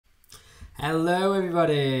Hello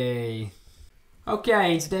everybody!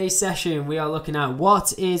 Okay, in today's session we are looking at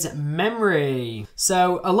what is memory.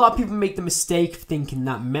 So a lot of people make the mistake of thinking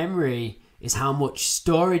that memory is how much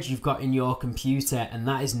storage you've got in your computer, and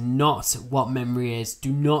that is not what memory is.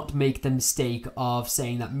 Do not make the mistake of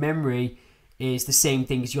saying that memory is the same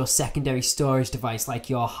thing as your secondary storage device like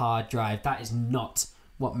your hard drive. That is not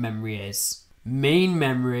what memory is. Main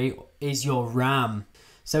memory is your RAM.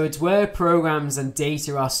 So it's where programs and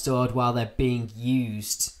data are stored while they're being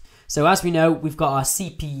used. So as we know, we've got our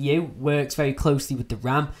CPU, works very closely with the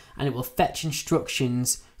RAM, and it will fetch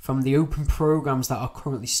instructions from the open programs that are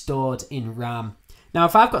currently stored in RAM. Now,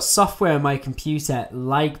 if I've got software on my computer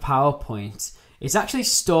like PowerPoint, it's actually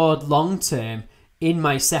stored long term in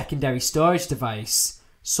my secondary storage device,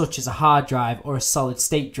 such as a hard drive or a solid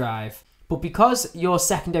state drive. But because your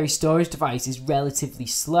secondary storage device is relatively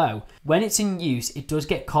slow, when it's in use, it does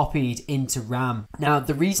get copied into RAM. Now,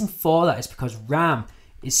 the reason for that is because RAM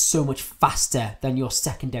is so much faster than your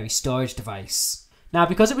secondary storage device. Now,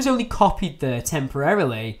 because it was only copied there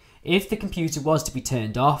temporarily, if the computer was to be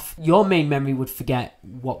turned off, your main memory would forget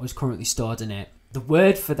what was currently stored in it. The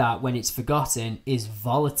word for that when it's forgotten is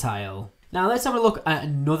volatile. Now let's have a look at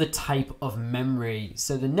another type of memory.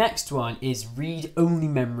 So the next one is read-only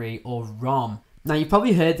memory, or ROM. Now you've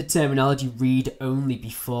probably heard the terminology read-only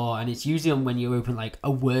before, and it's usually on when you open like a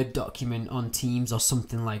Word document on Teams or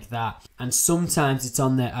something like that. And sometimes it's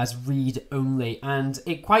on there as read-only, and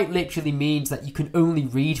it quite literally means that you can only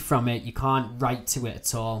read from it, you can't write to it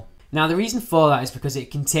at all. Now the reason for that is because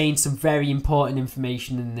it contains some very important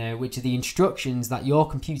information in there, which are the instructions that your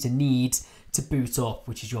computer needs to boot up,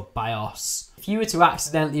 which is your BIOS. If you were to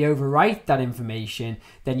accidentally overwrite that information,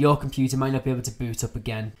 then your computer might not be able to boot up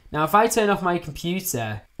again. Now, if I turn off my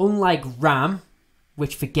computer, unlike RAM,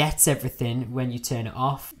 which forgets everything when you turn it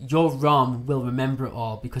off, your ROM will remember it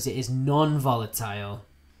all because it is non-volatile.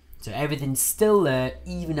 So everything's still there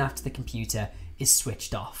even after the computer is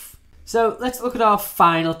switched off. So let's look at our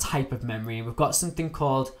final type of memory. We've got something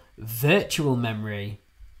called virtual memory.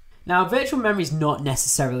 Now, virtual memory is not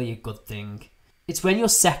necessarily a good thing. It's when your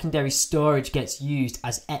secondary storage gets used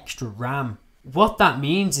as extra RAM. What that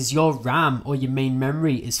means is your RAM or your main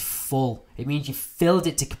memory is full. It means you've filled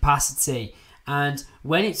it to capacity. And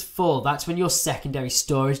when it's full, that's when your secondary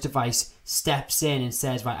storage device steps in and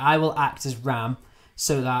says, right, I will act as RAM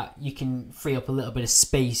so that you can free up a little bit of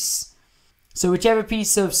space. So whichever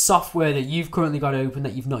piece of software that you've currently got open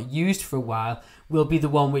that you've not used for a while will be the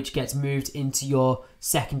one which gets moved into your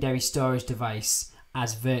secondary storage device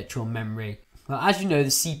as virtual memory. Well, as you know, the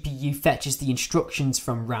CPU fetches the instructions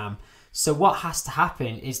from RAM. So what has to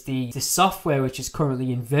happen is the software which is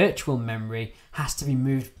currently in virtual memory has to be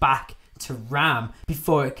moved back to RAM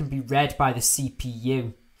before it can be read by the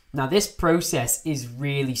CPU. Now this process is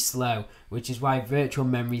really slow, which is why virtual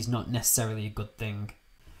memory is not necessarily a good thing.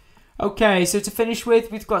 Okay, so to finish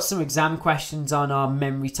with, we've got some exam questions on our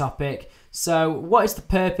memory topic. So, what is the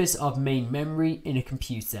purpose of main memory in a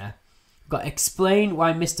computer? We've got to explain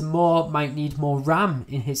why Mr. Moore might need more RAM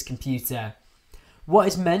in his computer. What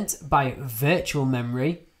is meant by virtual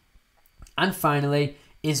memory? And finally,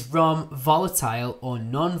 is ROM volatile or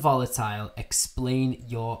non-volatile? Explain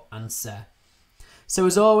your answer. So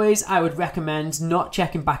as always, I would recommend not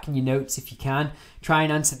checking back in your notes if you can. Try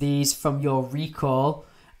and answer these from your recall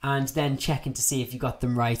and then checking to see if you got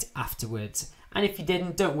them right afterwards. And if you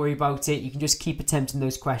didn't, don't worry about it. You can just keep attempting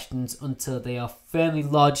those questions until they are firmly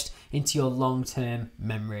lodged into your long-term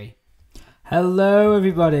memory. Hello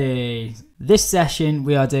everybody. This session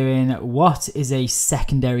we are doing what is a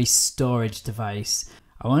secondary storage device.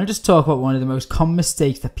 I want to just talk about one of the most common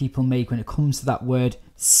mistakes that people make when it comes to that word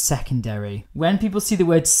secondary. When people see the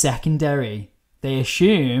word secondary, they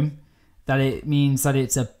assume that it means that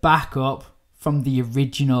it's a backup from the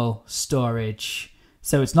original storage.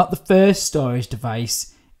 So it's not the first storage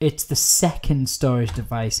device, it's the second storage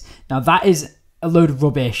device. Now that is a load of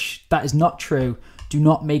rubbish. That is not true. Do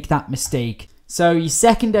not make that mistake. So your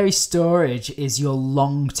secondary storage is your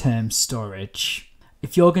long-term storage.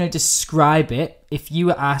 If you're going to describe it, if you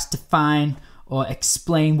were asked to define or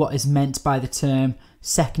explain what is meant by the term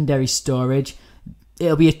secondary storage,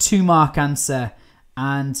 it'll be a 2-mark answer.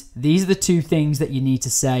 And these are the two things that you need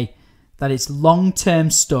to say. That it's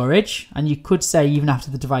long-term storage, and you could say even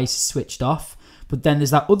after the device is switched off, but then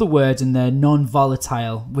there's that other word in there,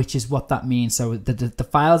 non-volatile, which is what that means. So the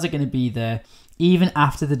files are going to be there even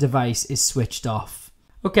after the device is switched off.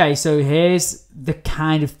 Okay, so here's the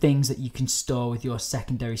kind of things that you can store with your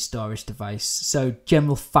secondary storage device. So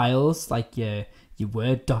general files like your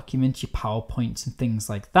Word documents, your PowerPoints and things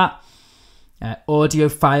like that. Audio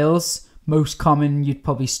files, Most common, you'd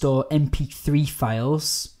probably store MP3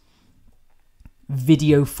 files,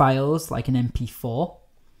 video files like an MP4,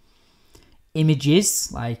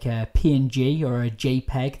 images like a PNG or a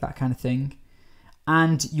JPEG, that kind of thing,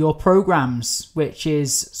 and your programs, which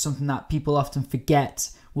is something that people often forget,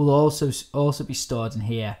 will also be stored in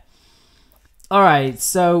here. Alright,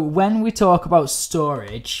 so when we talk about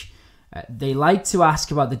storage, they like to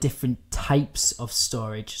ask about the different types of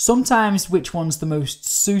storage. Sometimes which one's the most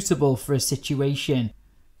suitable for a situation.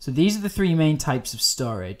 So these are the three main types of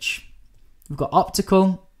storage. We've got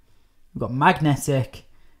optical, we've got magnetic,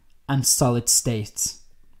 and solid state.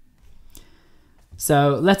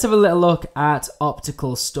 So let's have a little look at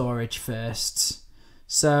optical storage first.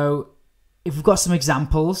 So if we've got some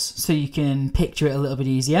examples so you can picture it a little bit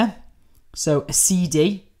easier. So a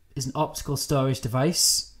CD is an optical storage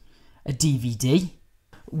device. A DVD.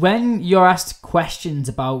 When you're asked questions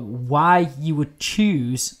about why you would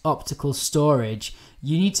choose optical storage,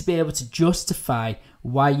 you need to be able to justify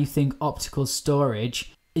why you think optical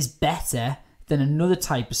storage is better than another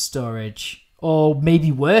type of storage, or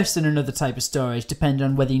maybe worse than another type of storage, depending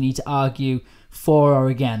on whether you need to argue for or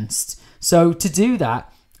against. So to do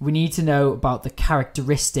that, we need to know about the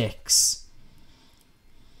characteristics.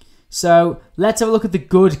 So let's have a look at the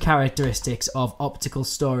good characteristics of optical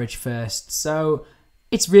storage first. So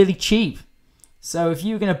it's really cheap. So if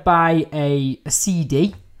you're going to buy a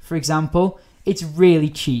CD, for example, it's really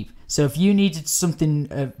cheap. So if you needed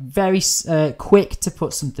something very quick to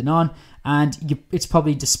put something on, and it's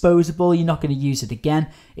probably disposable, you're not going to use it again,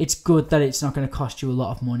 it's good that it's not going to cost you a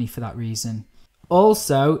lot of money for that reason.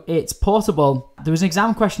 Also, it's portable. There was an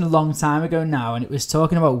exam question a long time ago now, and it was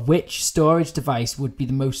talking about which storage device would be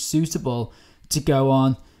the most suitable to go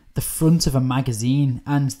on the front of a magazine.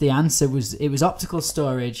 And the answer was, it was optical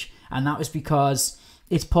storage. And that was because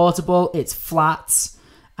it's portable, it's flat,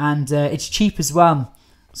 and it's cheap as well.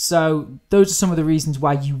 So those are some of the reasons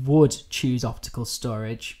why you would choose optical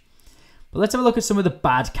storage. But let's have a look at some of the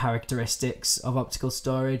bad characteristics of optical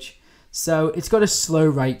storage. So it's got a slow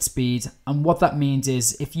write speed, and what that means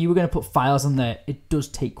is if you were going to put files on there, it does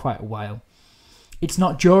take quite a while. It's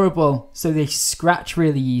not durable, so they scratch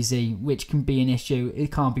really easy, which can be an issue.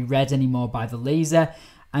 It can't be read anymore by the laser,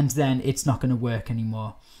 and then it's not going to work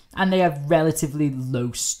anymore. And they have relatively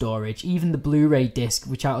low storage. Even the Blu-ray disc,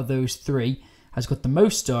 which out of those three has got the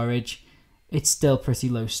most storage, it's still pretty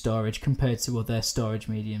low storage compared to other storage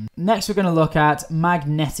mediums. Next, we're going to look at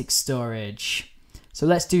magnetic storage. So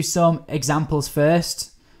let's do some examples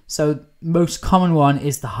first. So most common one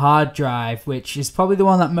is the hard drive, which is probably the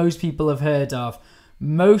one that most people have heard of.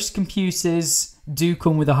 Most computers do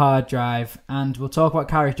come with a hard drive, and we'll talk about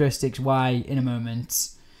characteristics why in a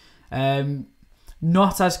moment.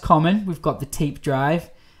 Not as common, we've got the tape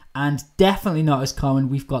drive, and definitely not as common,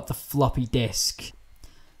 we've got the floppy disk.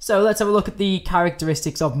 So let's have a look at the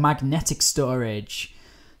characteristics of magnetic storage.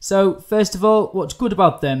 So first of all, what's good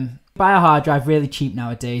about them? Buy a hard drive really cheap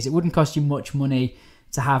nowadays. It wouldn't cost you much money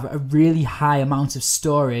to have a really high amount of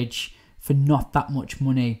storage for not that much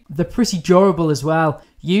money. They're pretty durable as well.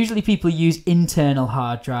 Usually people use internal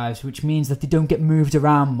hard drives, which means that they don't get moved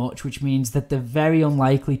around much, which means that they're very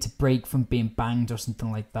unlikely to break from being banged or something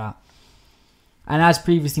like that. And as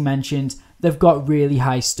previously mentioned, they've got really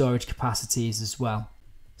high storage capacities as well.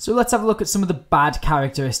 So let's have a look at some of the bad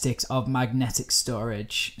characteristics of magnetic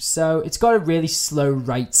storage. So it's got a really slow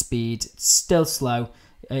write speed. It's still slow.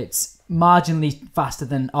 It's marginally faster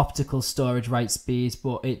than optical storage write speeds,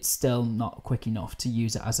 but it's still not quick enough to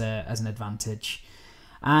use it as an advantage.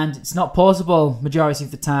 And it's not portable majority of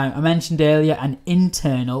the time. I mentioned earlier an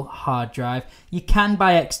internal hard drive. You can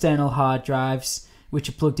buy external hard drives which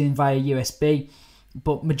are plugged in via USB,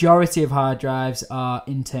 but majority of hard drives are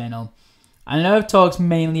internal. I know I've talked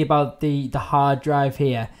mainly about the hard drive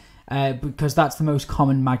here because that's the most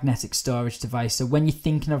common magnetic storage device. So when you're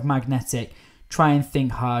thinking of magnetic, try and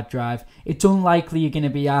think hard drive. It's unlikely you're going to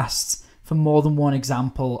be asked for more than one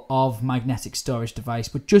example of magnetic storage device,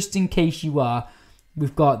 but just in case you are,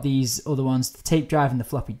 we've got these other ones, the tape drive and the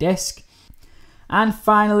floppy disk. And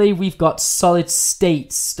finally, we've got solid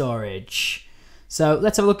state storage. So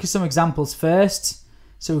let's have a look at some examples first.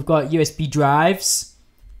 So we've got USB drives.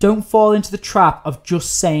 Don't fall into the trap of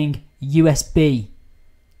just saying USB.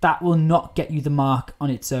 That will not get you the mark on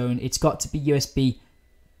its own. It's got to be USB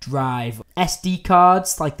drive. SD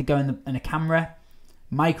cards, like they go in a camera.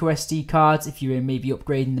 Micro SD cards, if you're maybe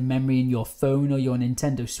upgrading the memory in your phone or your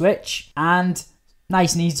Nintendo Switch. And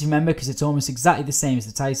nice and easy to remember because it's almost exactly the same as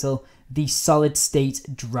the title, the solid state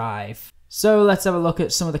drive. So let's have a look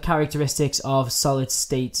at some of the characteristics of solid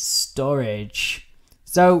state storage.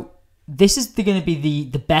 So this is going to be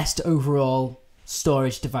the best overall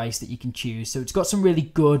storage device that you can choose. So it's got some really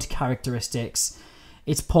good characteristics.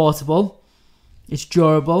 It's portable, it's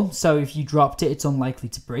durable, so if you dropped it, it's unlikely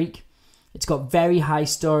to break. It's got very high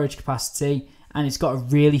storage capacity, and it's got a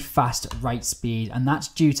really fast write speed, and that's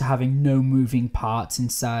due to having no moving parts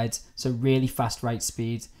inside. So really fast write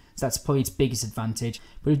speed. So that's probably its biggest advantage.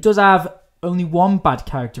 But it does have only one bad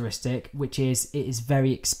characteristic, which is it is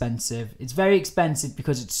very expensive. It's very expensive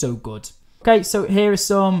because it's so good. Okay, so here are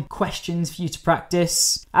some questions for you to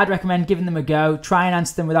practice. I'd recommend giving them a go. Try and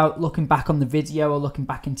answer them without looking back on the video or looking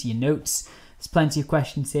back into your notes. There's plenty of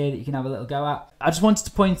questions here that you can have a little go at. I just wanted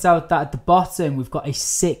to point out that at the bottom, we've got a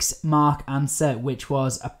 6-mark answer, which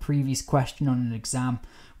was a previous question on an exam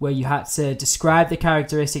where you had to describe the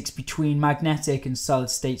characteristics between magnetic and solid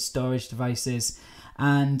state storage devices.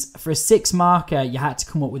 And for a 6-marker, you had to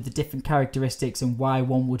come up with the different characteristics and why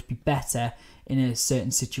one would be better in a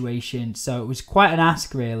certain situation. So it was quite an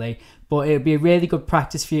ask really, but it would be a really good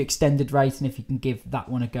practice for your extended writing if you can give that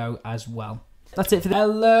one a go as well. That's it for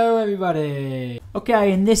Hello everybody!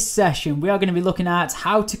 Okay, in this session we are going to be looking at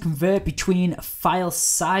how to convert between file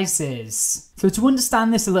sizes. So to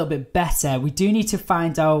understand this a little bit better, we do need to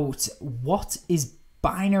find out what is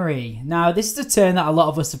binary. Now, this is a term that a lot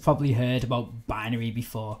of us have probably heard about binary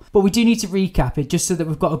before, but we do need to recap it just so that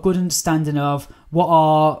we've got a good understanding of what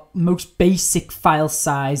our most basic file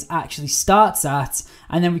size actually starts at,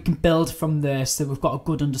 and then we can build from there so that we've got a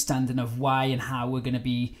good understanding of why and how we're going to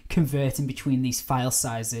be converting between these file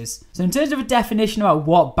sizes. So in terms of a definition about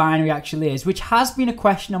what binary actually is, which has been a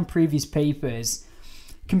question on previous papers,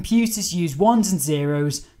 computers use ones and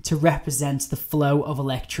zeros to represent the flow of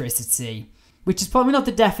electricity, which is probably not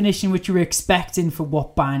the definition which you were expecting for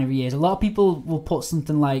what binary is. A lot of people will put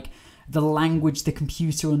something like the language the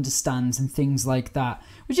computer understands and things like that,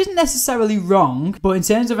 which isn't necessarily wrong, but in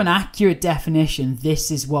terms of an accurate definition,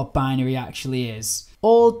 this is what binary actually is.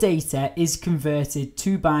 All data is converted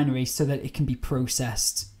to binary so that it can be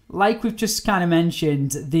processed. Like we've just kind of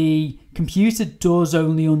mentioned, the computer does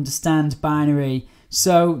only understand binary,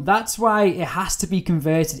 so that's why it has to be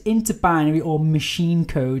converted into binary, or machine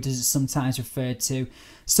code as it's sometimes referred to,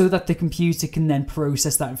 so that the computer can then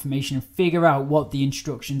process that information and figure out what the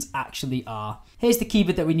instructions actually are. Here's the key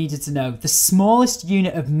bit that we needed to know. The smallest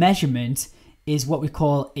unit of measurement is what we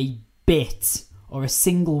call a bit, or a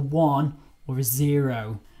single one, or a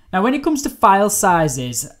zero. Now when it comes to file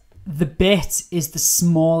sizes, the bit is the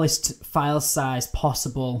smallest file size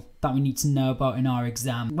possible that we need to know about in our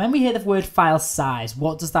exam. When we hear the word file size,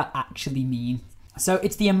 what does that actually mean? So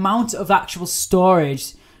it's the amount of actual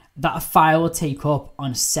storage that a file will take up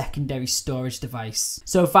on a secondary storage device.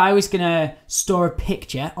 So if I was gonna store a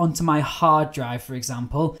picture onto my hard drive, for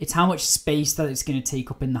example, it's how much space that it's gonna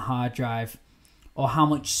take up in the hard drive, or how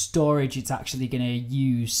much storage it's actually gonna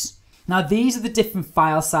use. Now these are the different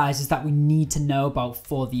file sizes that we need to know about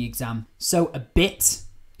for the exam. So a bit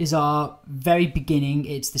is our very beginning,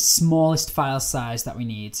 it's the smallest file size that we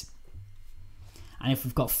need. And if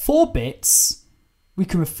we've got 4 bits, we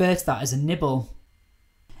can refer to that as a nibble.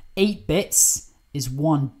 8 bits is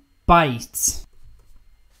 1 byte.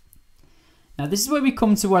 Now this is where we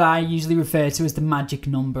come to what I usually refer to as the magic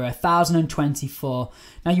number, 1024.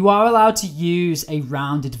 Now you are allowed to use a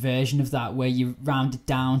rounded version of that where you round it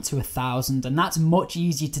down to 1000, and that's much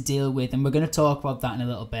easier to deal with, and we're going to talk about that in a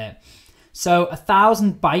little bit. So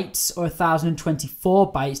 1000 bytes, or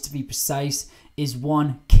 1024 bytes to be precise, is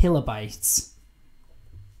 1 kilobyte.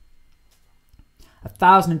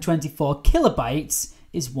 1024 kilobytes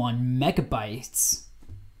is 1 megabyte.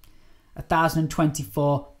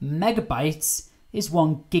 1024 megabytes is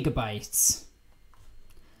 1 gigabyte.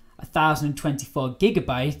 1024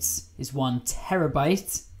 gigabytes is 1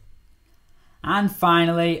 terabyte. And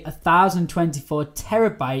finally, 1024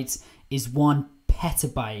 terabytes is 1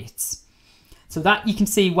 petabyte. So that, you can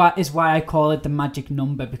see, is why I call it the magic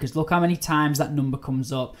number, because look how many times that number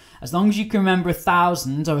comes up. As long as you can remember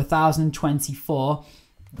 1000 or 1024,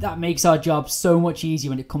 that makes our job so much easier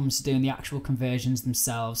when it comes to doing the actual conversions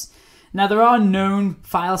themselves. Now there are known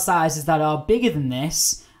file sizes that are bigger than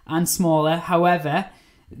this and smaller. However,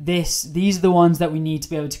 these are the ones that we need to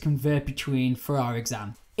be able to convert between for our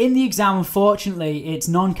exam. In the exam, unfortunately, it's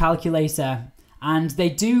non-calculator, and they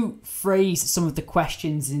do phrase some of the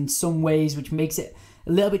questions in some ways which makes it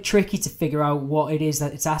a little bit tricky to figure out what it is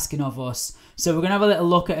that it's asking of us. So we're going to have a little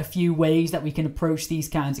look at a few ways that we can approach these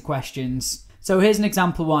kinds of questions. So here's an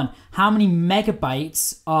example one. How many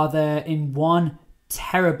megabytes are there in 1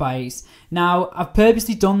 terabyte? Now, I've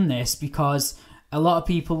purposely done this because a lot of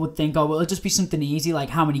people would think, oh, well, it'll just be something easy, like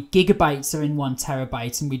how many gigabytes are in 1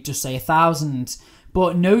 terabyte, and we'd just say 1000.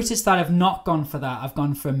 But notice that I've not gone for that. I've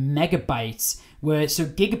gone for megabytes, so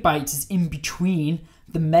gigabytes is in between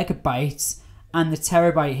the megabytes and the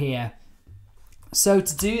terabyte here. So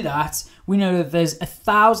to do that, we know that there's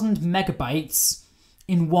 1,000 megabytes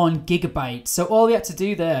in 1 gigabyte. So all we had to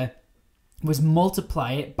do there was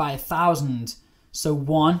multiply it by 1,000. So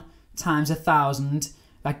 1 times 1,000,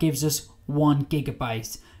 that gives us 1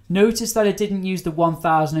 gigabyte. Notice that I didn't use the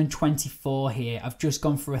 1024 here. I've just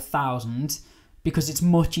gone for 1,000 because it's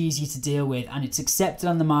much easier to deal with, and it's accepted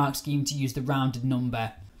on the mark scheme to use the rounded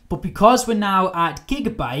number. But because we're now at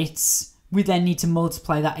gigabytes, we then need to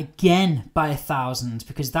multiply that again by 1,000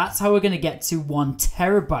 because that's how we're going to get to 1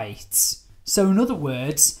 terabyte. So in other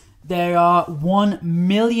words, there are 1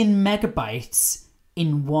 million megabytes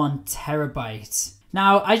in 1 terabyte.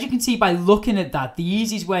 Now, as you can see by looking at that, the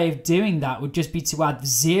easiest way of doing that would just be to add the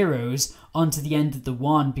zeros onto the end of the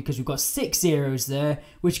 1 because we've got 6 zeros there,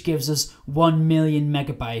 which gives us 1 million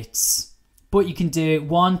megabytes. But you can do it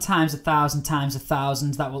 1 times 1,000 times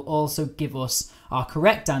 1,000. That will also give us our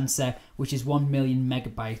correct answer, which is 1 million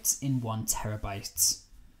megabytes in 1 terabyte.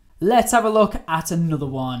 Let's have a look at another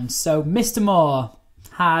one. So Mr. Moore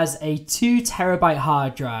has a 2 terabyte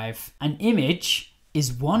hard drive. An image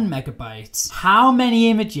is 1 megabyte. How many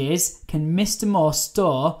images can Mr. Moore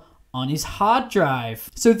store on his hard drive?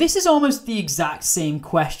 So this is almost the exact same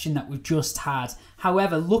question that we've just had.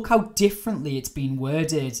 However, look how differently it's been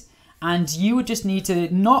worded. And you would just need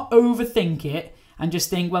to not overthink it and just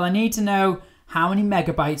think, well, I need to know how many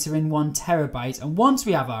megabytes are in 1 terabyte. And once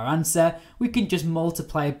we have our answer, we can just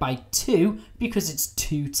multiply it by 2 because it's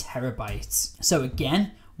 2 terabytes. So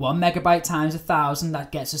again, 1 megabyte times 1,000,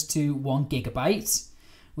 that gets us to 1 gigabyte.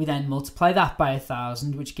 We then multiply that by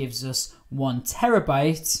 1,000, which gives us 1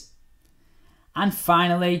 terabyte. And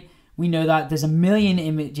finally, we know that there's 1 million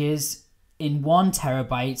images in 1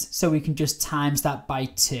 terabyte, so we can just times that by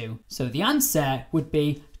 2. So the answer would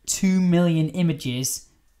be 2 million images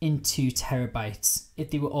in 2 terabytes if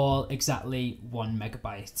they were all exactly 1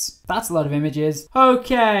 megabyte. That's a lot of images.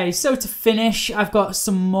 Okay, so to finish, I've got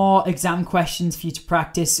some more exam questions for you to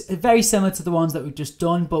practice, very similar to the ones that we've just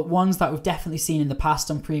done, but ones that we've definitely seen in the past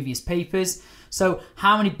on previous papers. So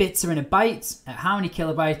how many bits are in a byte? How many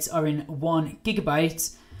kilobytes are in 1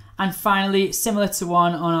 gigabyte? And finally, similar to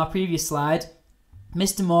one on our previous slide,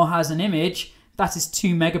 Mr. Moore has an image that is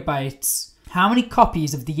 2 megabytes. How many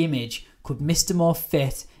copies of the image could Mr. Moore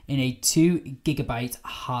fit in a 2 gigabyte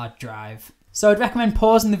hard drive? So I'd recommend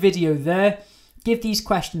pausing the video there, give these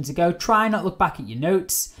questions a go, try not look back at your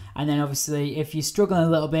notes, and then obviously if you're struggling a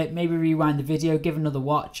little bit, maybe rewind the video, give another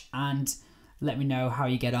watch, and let me know how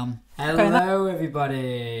you get on. Hello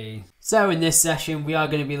everybody! So in this session we are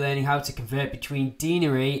going to be learning how to convert between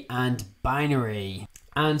denary and binary.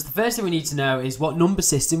 And the first thing we need to know is what number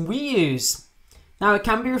system we use. Now it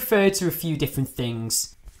can be referred to a few different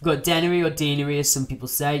things. You've got denary or denary as some people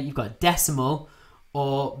say, you've got decimal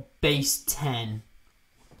or base 10.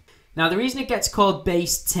 Now the reason it gets called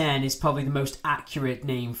base 10 is probably the most accurate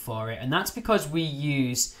name for it, and that's because we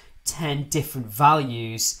use 10 different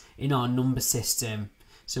values in our number system.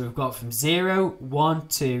 So we've got from 0, 1,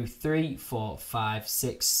 2, 3, 4, 5,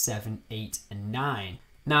 6, 7, 8 and 9.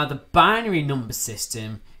 Now the binary number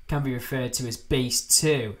system can be referred to as base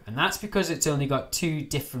 2, and that's because it's only got 2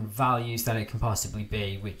 different values that it can possibly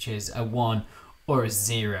be, which is a 1 or a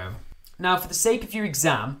 0. Now for the sake of your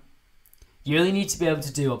exam, you only need to be able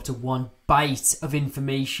to do up to 1 byte of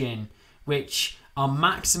information, which our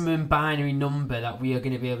maximum binary number that we are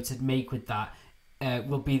going to be able to make with that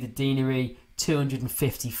will be the denary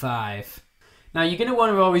 255. Now you're going to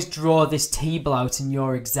want to always draw this table out in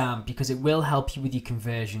your exam because it will help you with your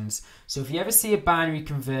conversions. So if you ever see a binary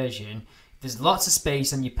conversion, there's lots of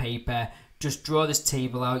space on your paper, just draw this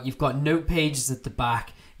table out. You've got note pages at the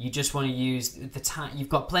back. You just want to use the time. You've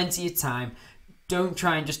got plenty of time. Don't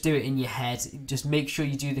try and just do it in your head. Just make sure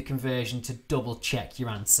you do the conversion to double check your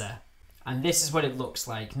answer. And this is what it looks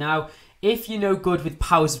like. Now, if you're no good with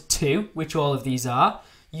powers of 2, which all of these are,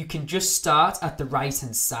 you can just start at the right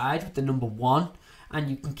hand side with the number 1 and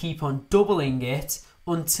you can keep on doubling it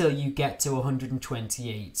until you get to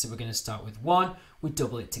 128. So we're going to start with 1, we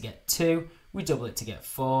double it to get 2, we double it to get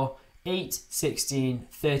 4, 8, 16,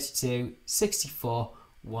 32, 64,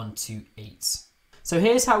 128. So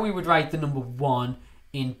here's how we would write the number 1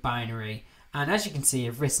 in binary. And as you can see,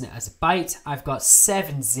 I've written it as a byte. I've got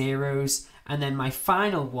 7 zeros, and then my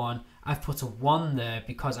final one, I've put a 1 there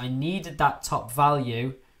because I needed that top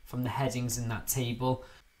value from the headings in that table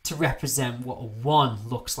to represent what a 1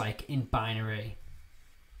 looks like in binary.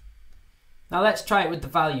 Now let's try it with the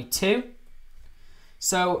value 2.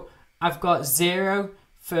 So I've got 0,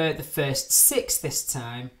 for the first 6 this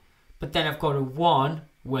time, but then I've got a 1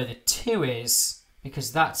 where the 2 is,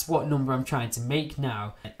 because that's what number I'm trying to make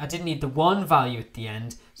now. I didn't need the 1 value at the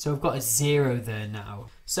end, so I've got a 0 there now.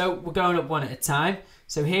 So we're going up one at a time.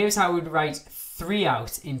 So here's how we'd write 3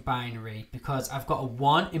 out in binary, because I've got a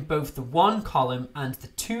 1 in both the 1 column and the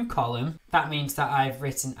 2 column. That means that I've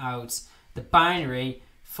written out the binary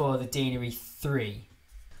for the denary 3.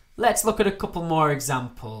 Let's look at a couple more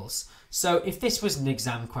examples. So if this was an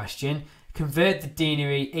exam question, convert the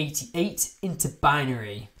denary 88 into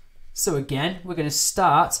binary. So again, we're going to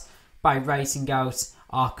start by writing out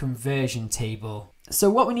our conversion table. So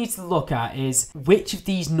what we need to look at is which of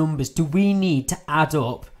these numbers do we need to add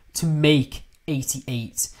up to make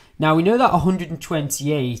 88. Now we know that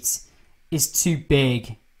 128 is too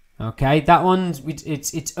big. Okay, that one's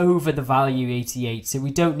it's over the value 88, so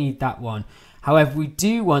we don't need that one. However, we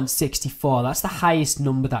do want 64. That's the highest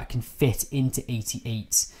number that can fit into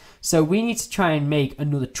 88. So we need to try and make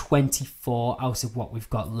another 24 out of what we've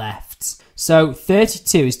got left. So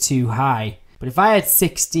 32 is too high. But if I had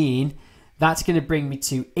 16, that's going to bring me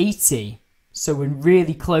to 80. So we're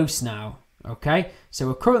really close now. Okay, so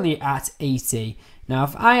we're currently at 80. Now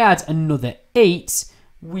if I add another 8,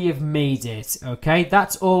 we have made it. Okay,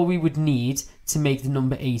 that's all we would need to make the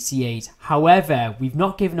number 88. However, we've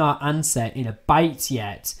not given our answer in a byte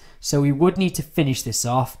yet, so we would need to finish this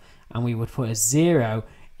off, and we would put a 0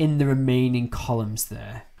 in the remaining columns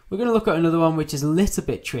there. We're going to look at another one which is a little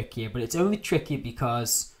bit trickier, but it's only tricky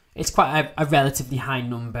because it's quite a relatively high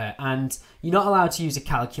number, and you're not allowed to use a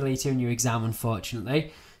calculator in your exam,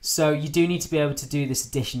 unfortunately. So you do need to be able to do this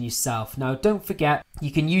addition yourself. Now don't forget, you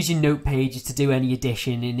can use your note pages to do any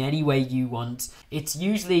addition in any way you want. It's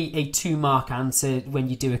usually a 2-mark answer when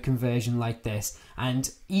you do a conversion like this,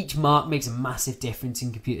 and each mark makes a massive difference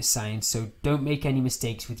in computer science, so don't make any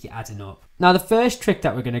mistakes with your adding up. Now the first trick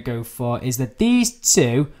that we're going to go for is that these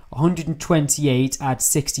two, 128 add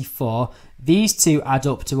 64, these two add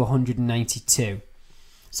up to 192.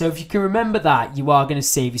 So if you can remember that, you are going to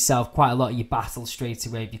save yourself quite a lot of your battle straight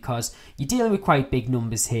away, because you're dealing with quite big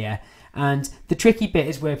numbers here. And the tricky bit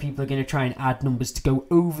is where people are going to try and add numbers to go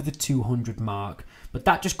over the 200 mark. But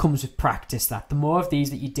that just comes with practice, that the more of these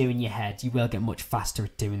that you do in your head, you will get much faster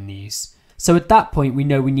at doing these. So at that point, we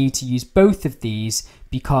know we need to use both of these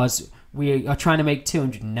because we are trying to make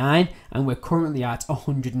 209 and we're currently at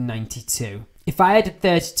 192. If I added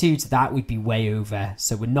 32 to that, we'd be way over,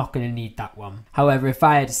 so we're not going to need that one. However, if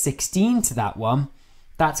I add a 16 to that one,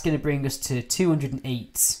 that's going to bring us to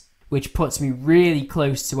 208, which puts me really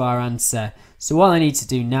close to our answer. So all I need to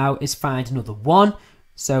do now is find another 1,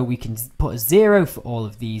 so we can put a 0 for all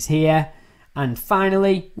of these here. And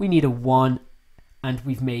finally, we need a 1, and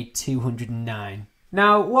we've made 209.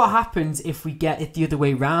 Now, what happens if we get it the other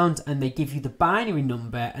way round and they give you the binary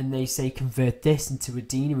number and they say convert this into a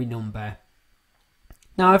denary number?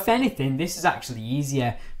 Now, if anything, this is actually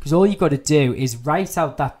easier because all you've got to do is write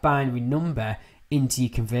out that binary number into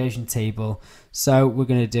your conversion table. So we're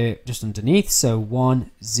going to do it just underneath. So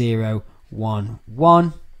 1, 0, 1,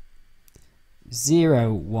 1,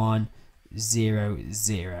 0, 1, 0,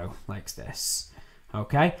 0, like this.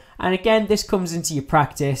 Okay, and again, this comes into your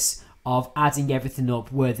practice of adding everything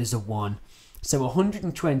up where there's a 1. So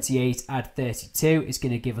 128 add 32 is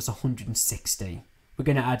going to give us 160. We're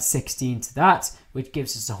going to add 16 to that, which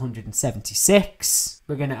gives us 176.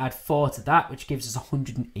 We're going to add 4 to that, which gives us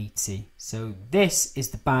 180. So this is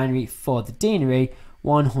the binary for the denary,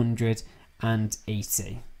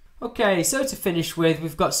 180. Okay, so to finish with,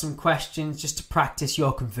 we've got some questions just to practice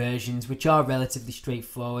your conversions, which are relatively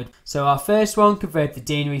straightforward. So our first one, convert the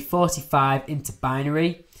denary 45 into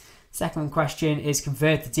binary. Second question is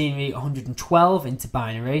convert the denary 112 into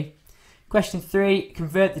binary. Question 3,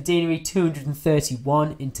 convert the denary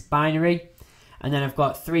 231 into binary. And then I've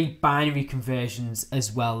got 3 binary conversions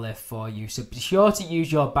as well there for you. So be sure to use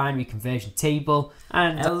your binary conversion table.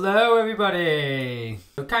 And hello everybody!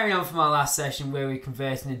 So carrying on from our last session where we're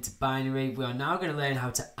converting into binary, we are now going to learn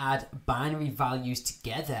how to add binary values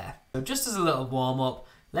together. So just as a little warm up,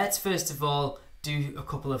 let's first of all do a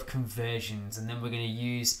couple of conversions, and then we're going to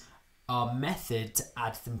use our method to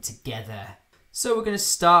add them together. So we're going to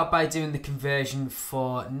start by doing the conversion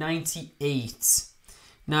for 98.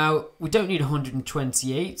 Now, we don't need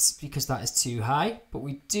 128 because that is too high, but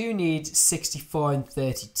we do need 64 and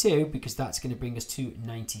 32 because that's going to bring us to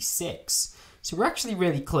 96. So we're actually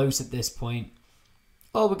really close at this point.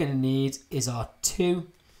 All we're going to need is our 2,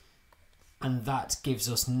 and that gives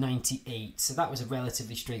us 98. So that was a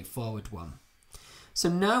relatively straightforward one. So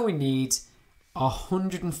now we need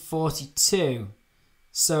 142.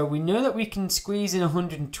 So we know that we can squeeze in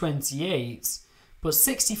 128, But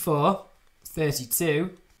 64,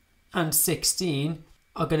 32, and 16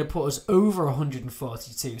 are going to put us over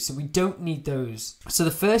 142, so we don't need those. So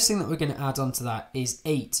the first thing that we're going to add onto that is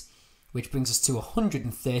 8, which brings us to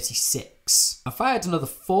 136. If I add another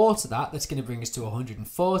 4 to that, that's going to bring us to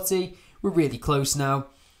 140. We're really close now.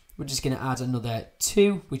 We're just going to add another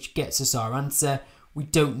 2, which gets us our answer. We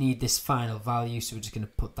don't need this final value, so we're just going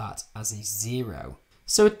to put that as a 0.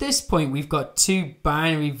 So at this point, we've got 2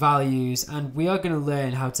 binary values, and we are going to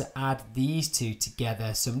learn how to add these 2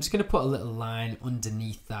 together. So I'm just going to put a little line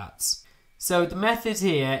underneath that. So the method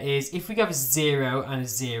here is if we have a 0 and a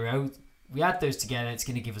 0, we add those together, it's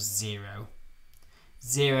going to give us 0.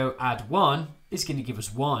 0 add 1 is going to give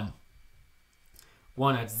us 1.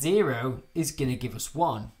 1 add 0 is going to give us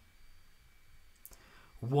 1.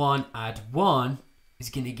 1 add 1 is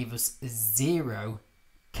going to give us a 0,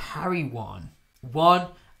 carry 1. 1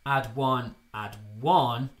 add 1 add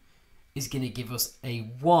 1 is going to give us a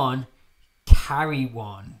 1, carry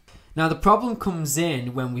 1. Now the problem comes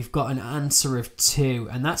in when we've got an answer of 2,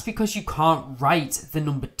 and that's because you can't write the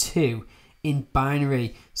number 2 in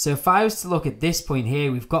binary. So if I was to look at this point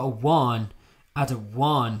here, we've got a 1 add a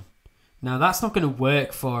 1. Now that's not going to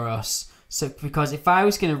work for us. So because if I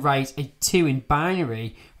was going to write a 2 in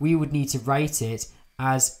binary, we would need to write it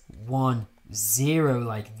as 1, 0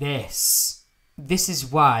 like this. This is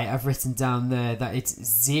why I've written down there that it's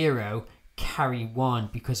 0, carry 1,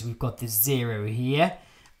 because we've got the 0 here,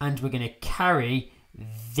 and we're going to carry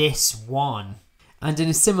this 1. And in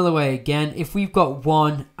a similar way again, if we've got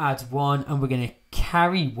 1, add 1, and we're going to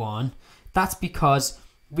carry 1, that's because,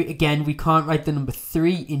 we can't write the number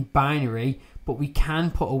 3 in binary, but we can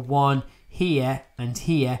put a 1 here and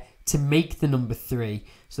here to make the number 3.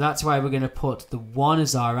 So that's why we're going to put the 1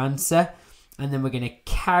 as our answer, and then we're going to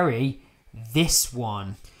carry this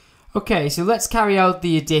 1. Okay, so let's carry out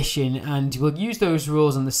the addition, and we'll use those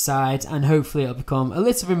rules on the side, and hopefully it'll become a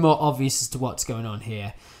little bit more obvious as to what's going on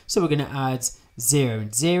here. So we're going to add 0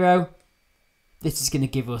 and 0. This is going to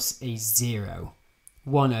give us a 0.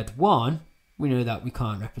 1 add 1. We know that we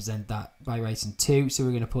can't represent that by writing 2, so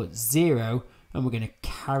we're going to put 0, and we're going to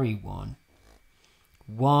carry 1.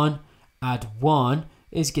 1 add 1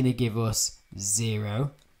 is going to give us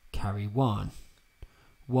 0, carry 1.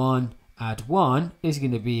 1 add 1 is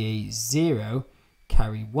going to be a 0,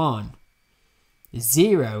 carry 1.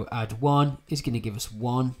 0 add 1 is going to give us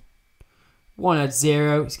 1. 1 add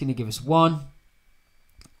 0 is going to give us 1.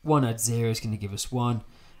 1 add 0 is going to give us 1.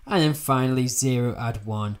 And then finally 0 add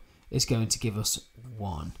 1 is going to give us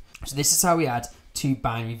 1. So this is how we add 2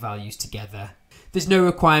 binary values together. There's no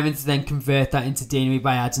requirement to then convert that into denary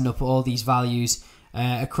by adding up all these values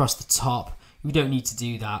across the top. We don't need to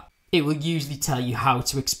do that. It will usually tell you how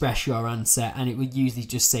to express your answer, and it will usually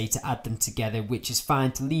just say to add them together, which is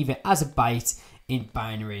fine to leave it as a byte in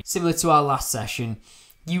binary. Similar to our last session,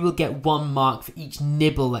 you will get 1 mark for each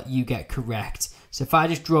nibble that you get correct. So if I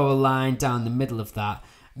just draw a line down the middle of that,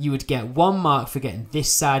 you would get 1 mark for getting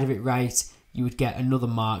this side of it right. You would get another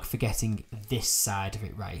mark for getting this side of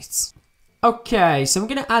it right. Okay, so I'm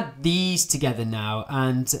going to add these together now,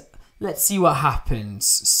 and let's see what happens.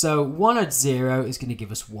 So 1 add 0 is going to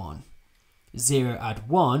give us 1. 0 add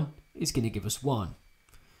 1 is going to give us 1.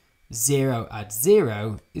 0 add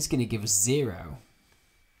 0 is going to give us 0.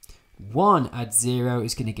 1 add 0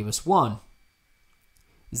 is going to give us 1.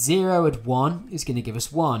 0 add 1 is going to give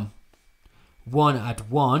us 1. 1 add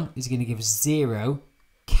 1 is going to give us 0,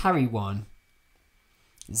 carry 1.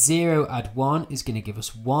 0 add 1 is going to give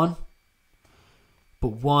us 1.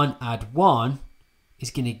 But 1 add 1 is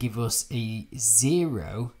going to give us a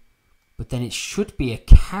 0, but then it should be a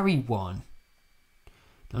carry 1. Now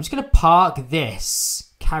I'm just going to park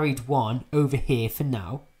this carried 1 over here for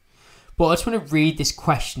now. But I just want to read this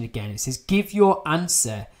question again. It says, give your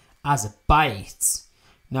answer as a byte.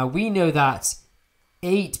 Now we know that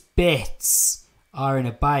 8 bits are in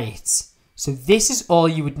a byte. So this is all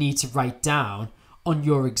you would need to write down on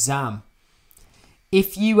your exam.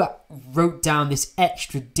 If you wrote down this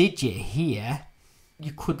extra digit here,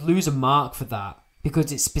 you could lose a mark for that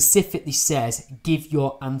because it specifically says give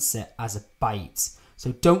your answer as a byte.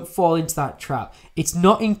 So don't fall into that trap. It's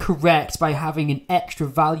not incorrect by having an extra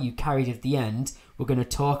value carried at the end. We're going to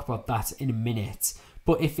talk about that in a minute.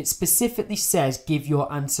 But if it specifically says give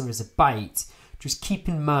your answer as a byte, just keep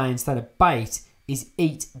in mind that a byte is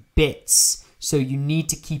 8 bits. So you need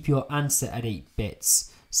to keep your answer at 8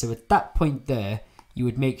 bits. So at that point there, you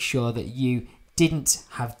would make sure that you didn't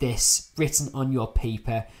have this written on your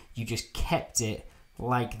paper. You just kept it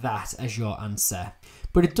like that as your answer.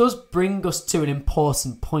 But it does bring us to an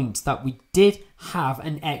important point that we did have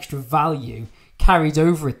an extra value carried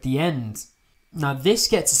over at the end. Now this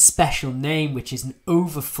gets a special name, which is an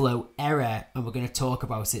overflow error, and we're going to talk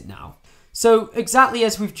about it now. So exactly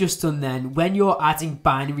as we've just done then, when you're adding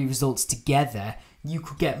binary results together, you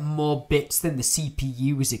could get more bits than the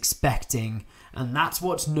CPU was expecting, and that's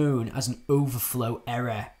what's known as an overflow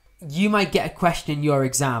error. You might get a question in your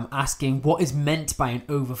exam asking what is meant by an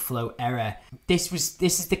overflow error. This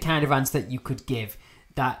is the kind of answer that you could give,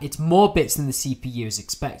 that it's more bits than the CPU is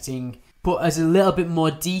expecting, but as a little bit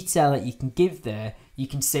more detail that you can give there, you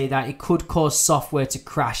can say that it could cause software to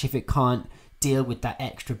crash if it can't deal with that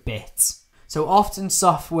extra bit. So often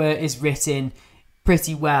software is written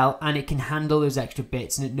pretty well and it can handle those extra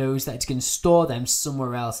bits, and it knows that it's going to store them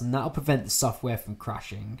somewhere else, and that'll prevent the software from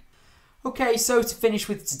crashing. Okay, so to finish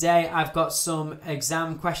with today, I've got some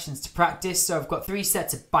exam questions to practice. So I've got 3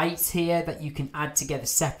 sets of bytes here that you can add together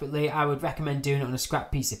separately. I would recommend doing it on a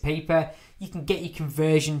scrap piece of paper. You can get your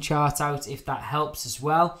conversion chart out if that helps as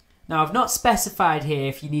well. Now, I've not specified here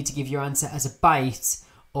if you need to give your answer as a byte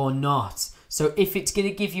or not. So if it's going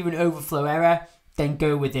to give you an overflow error, then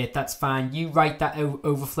go with it. That's fine. You write that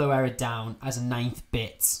overflow error down as a 9th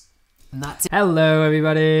bit. And that's it. Hello,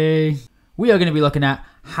 everybody. We are going to be looking at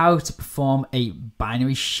how to perform a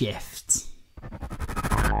binary shift.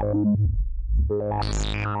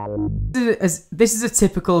 This is a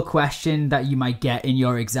typical question that you might get in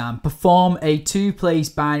your exam. Perform a 2-place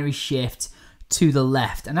binary shift to the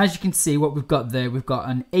left. And as you can see, what we've got there, we've got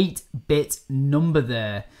an 8-bit number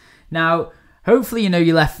there. Now, hopefully you know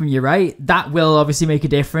your left from your right. That will obviously make a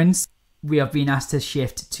difference. We have been asked to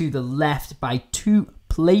shift to the left by 2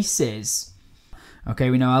 places.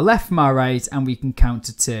 Okay, we know our left from our right, and we can count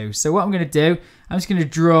to 2. So what I'm going to do, I'm just going to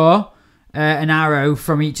draw an arrow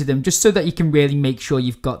from each of them, just so that you can really make sure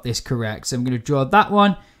you've got this correct. So I'm going to draw that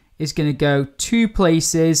one. Is going to go 2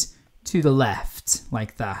 places to the left,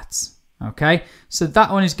 like that. Okay, so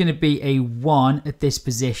that one is going to be a 1 at this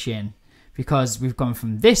position, because we've gone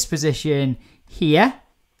from this position here.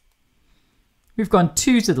 We've gone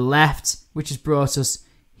 2 to the left, which has brought us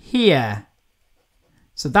here.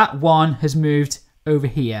 So that 1 has moved over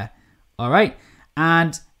here. All right.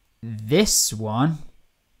 And this one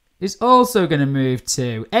is also going to move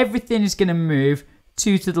 2. Everything is going to move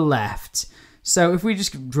 2 to the left. So if we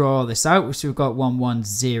just draw this out, so we've got 1, 1,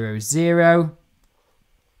 0, 0.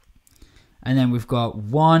 And then we've got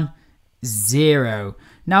 1, 0.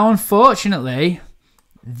 Now, unfortunately,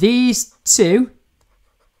 these 2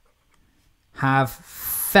 have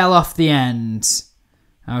fell off the end.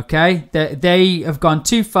 Okay, they have gone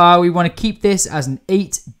too far. We want to keep this as an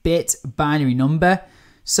 8-bit binary number.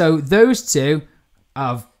 So those 2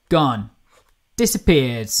 have gone,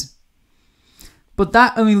 disappeared. But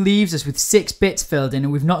that only leaves us with 6 bits filled in,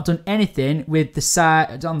 and we've not done anything with the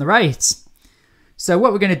side on the right. So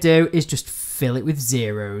what we're going to do is just fill it with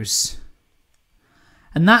zeros.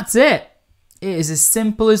 And that's it. It is as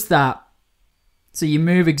simple as that. So you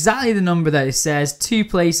move exactly the number that it says, 2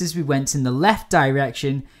 places, we went in the left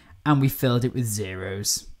direction, and we filled it with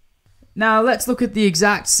zeros. Now let's look at the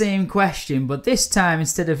exact same question, but this time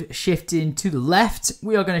instead of shifting to the left,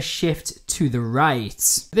 we are going to shift to the right.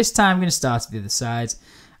 This time I'm going to start at the other side,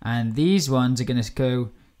 and these ones are going to go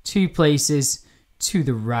 2 places to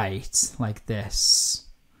the right, like this.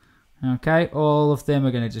 Okay, all of them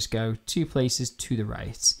are going to just go 2 places to the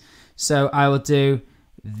right. So I will do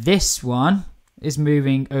this one. Is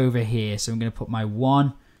moving over here, so I'm going to put my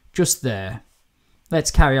 1 just there. Let's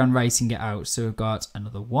carry on writing it out. So we've got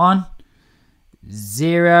another 1,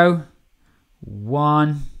 0,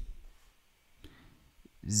 1,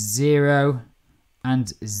 0,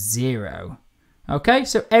 and 0. Okay,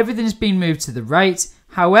 so everything's been moved to the right.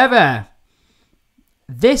 However,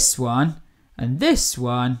 this one and this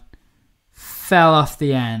one fell off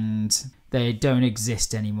the end. They don't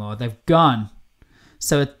exist anymore. They've gone.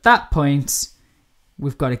 So at that point,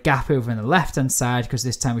 we've got a gap over on the left-hand side because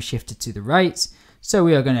this time we shifted to the right. So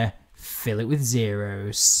we are going to fill it with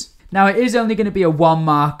zeros. Now, it is only going to be a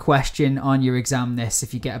 1-mark question on your exam this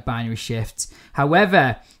if you get a binary shift.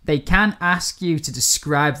 However, they can ask you to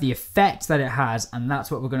describe the effect that it has, and that's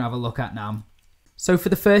what we're going to have a look at now. So for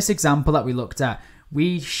the first example that we looked at,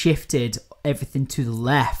 we shifted everything to the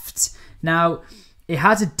left. Now, it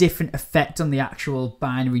has a different effect on the actual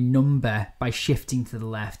binary number by shifting to the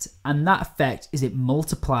left, and that effect is it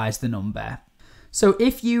multiplies the number. So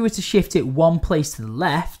if you were to shift it 1 place to the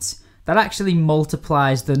left, that actually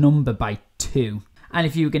multiplies the number by 2. And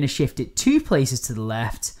if you were going to shift it 2 places to the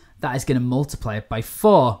left, that is going to multiply it by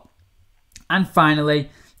 4. And finally,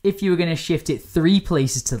 if you were going to shift it 3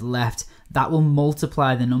 places to the left, that will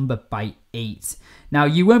multiply the number by 8. Now,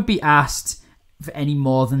 you won't be asked for any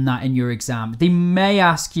more than that in your exam. They may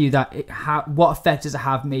ask you that what effect does it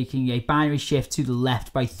have making a binary shift to the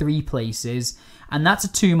left by 3 places, and that's a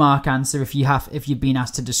 2-mark answer if you've been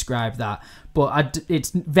asked to describe that. But it's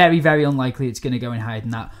very, very unlikely it's going to go any higher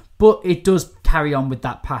than that. But it does carry on with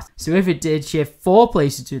that path. So if it did shift 4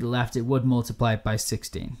 places to the left, it would multiply it by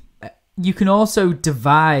 16. You can also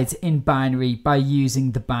divide in binary by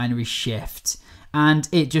using the binary shift. And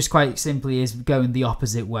it just quite simply is going the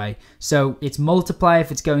opposite way. So it's multiply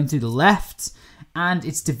if it's going to the left, and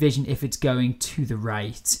it's division if it's going to the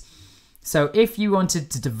right. So if you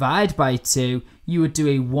wanted to divide by 2, you would do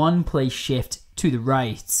a 1-place shift to the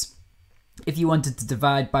right. If you wanted to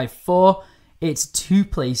divide by 4, it's 2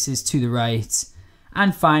 places to the right.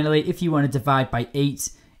 And finally, if you want to divide by 8,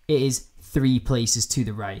 it is 3 places to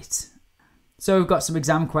the right. So we've got some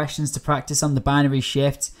exam questions to practice on the binary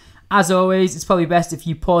shift. As always, it's probably best if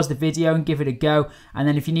you pause the video and give it a go, and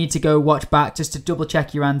then if you need to go watch back just to double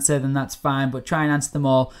check your answer, then that's fine, but try and answer them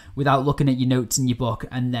all without looking at your notes in your book,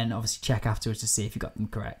 and then obviously check afterwards to see if you got them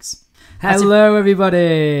correct. Hello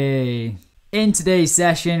everybody! In today's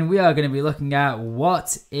session, we are going to be looking at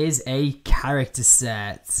what is a character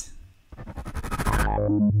set.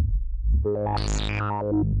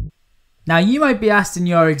 Now you might be asked in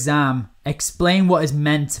your exam, explain what is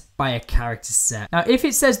meant by a character set. Now if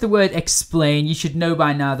it says the word explain, you should know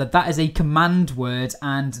by now that that is a command word,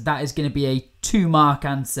 and that is going to be a 2-mark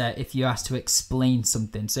answer if you're asked to explain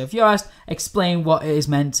something. So if you're asked explain what is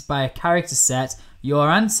meant by a character set,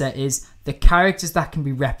 your answer is the characters that can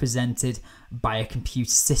be represented by a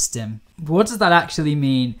computer system. What does that actually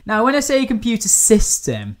mean? Now when I say computer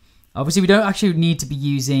system, obviously we don't actually need to be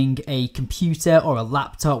using a computer or a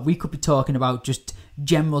laptop. We could be talking about just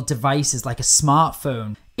general devices like a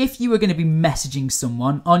smartphone. If you were going to be messaging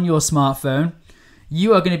someone on your smartphone,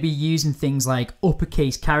 you are going to be using things like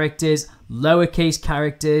uppercase characters, lowercase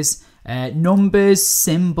characters, numbers,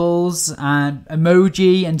 symbols, and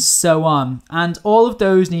emoji, and so on. And all of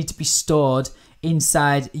those need to be stored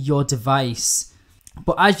inside your device.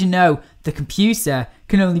 But as you know, the computer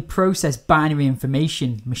can only process binary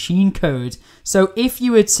information, machine code. So if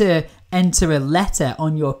you were to enter a letter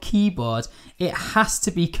on your keyboard, it has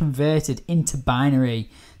to be converted into binary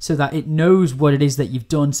so that it knows what it is that you've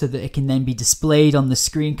done, so that it can then be displayed on the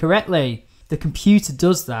screen correctly. The computer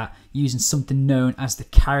does that using something known as the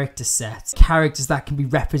character set, characters that can be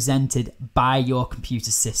represented by your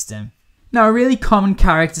computer system. Now a really common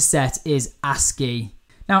character set is ASCII.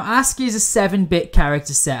 Now ASCII is a 7-bit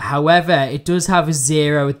character set, however it does have a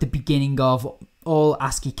 0 at the beginning of all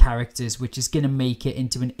ASCII characters, which is going to make it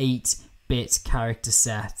into an 8-bit character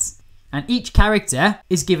set. And each character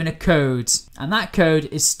is given a code, and that code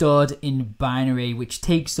is stored in binary, which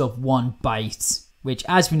takes up 1 byte, which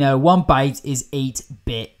as we know 1 byte is 8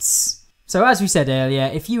 bits. So as we said earlier,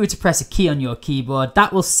 if you were to press a key on your keyboard,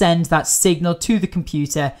 that will send that signal to the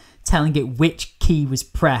computer telling it which key was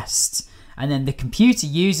pressed. And then the computer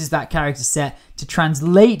uses that character set to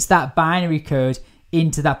translate that binary code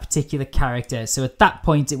into that particular character. So at that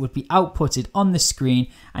point, it would be outputted on the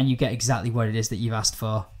screen and you get exactly what it is that you've asked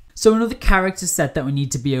for. So another character set that we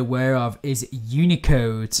need to be aware of is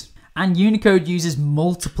Unicode. And Unicode uses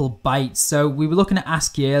multiple bytes. So we were looking at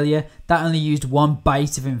ASCII earlier, that only used 1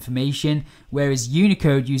 byte of information, whereas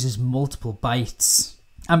Unicode uses multiple bytes.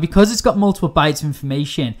 And because it's got multiple bytes of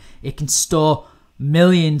information, it can store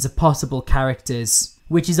millions of possible characters,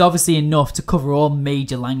 which is obviously enough to cover all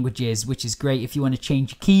major languages, which is great if you want to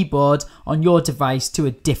change your keyboard on your device to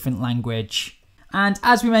a different language. And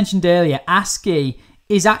as we mentioned earlier, ASCII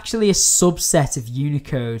is actually a subset of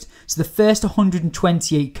Unicode. So the first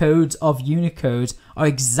 128 codes of Unicode are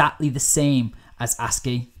exactly the same as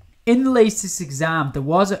ASCII. In the latest exam, there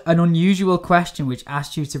was an unusual question which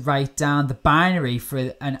asked you to write down the binary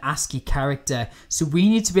for an ASCII character. So we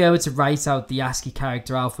need to be able to write out the ASCII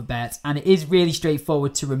character alphabet, and it is really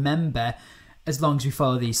straightforward to remember as long as we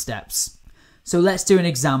follow these steps. So let's do an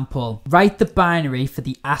example. Write the binary for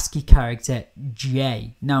the ASCII character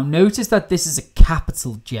J. Now notice that this is a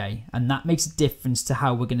capital J, and that makes a difference to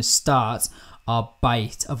how we're going to start our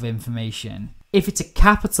byte of information. If it's a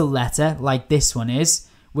capital letter, like this one is,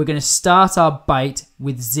 we're going to start our byte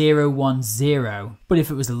with 010. But if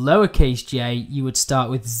it was a lowercase j, you would start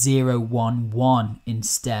with 011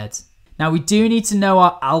 instead. Now we do need to know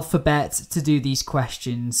our alphabet to do these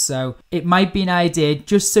questions, so it might be an idea,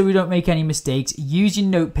 just so we don't make any mistakes, use your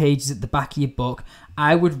note pages at the back of your book.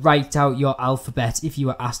 I would write out your alphabet if you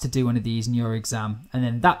were asked to do one of these in your exam, and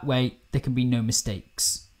then that way there can be no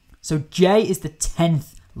mistakes. So J is the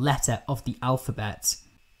 10th letter of the alphabet.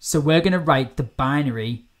 So we're going to write the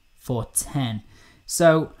binary for 10.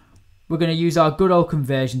 So we're going to use our good old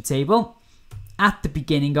conversion table. At the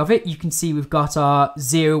beginning of it, you can see we've got our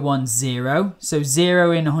 0, 1, 0. So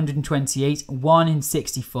 0 in 128, 1 in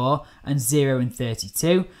 64, and 0 in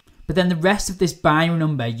 32. But then the rest of this binary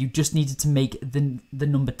number, you just needed to make the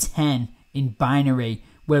number 10 in binary,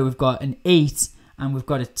 where we've got an 8 and we've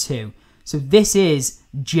got a 2. So this is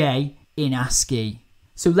J in ASCII.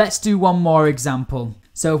 So let's do one more example.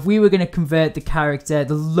 So if we were going to convert the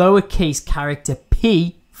lowercase character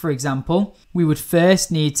P, for example, we would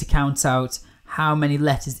first need to count out how many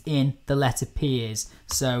letters in the letter P is.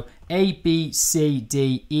 So A, B, C,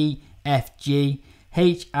 D, E, F, G,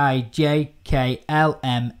 H, I, J, K, L,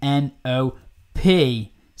 M, N, O,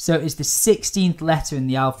 P. So it's the 16th letter in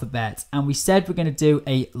the alphabet, and we said we're going to do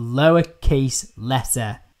a lowercase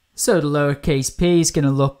letter. So the lowercase p is going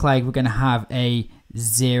to look like we're going to have a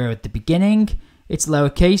 0 at the beginning. It's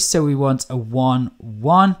lowercase, so we want a 1,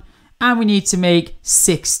 1. And we need to make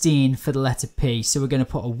 16 for the letter P. So we're going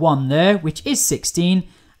to put a 1 there, which is 16,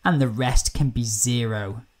 and the rest can be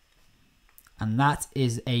 0. And that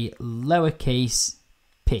is a lowercase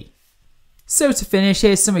p. So to finish,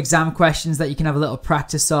 here's some exam questions that you can have a little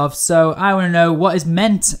practice of. So I want to know what is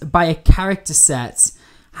meant by a character set.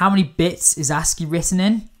 How many bits is ASCII written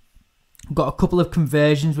in? We've got a couple of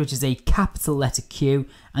conversions, which is a capital letter Q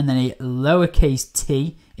and then a lowercase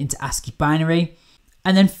t into ASCII binary.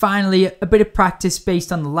 And then finally, a bit of practice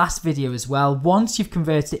based on the last video as well. Once you've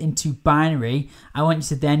converted it into binary, I want you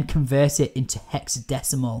to then convert it into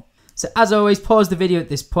hexadecimal. So as always, pause the video at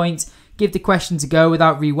this point, give the questions a go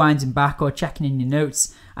without rewinding back or checking in your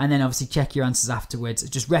notes, and then obviously check your answers afterwards.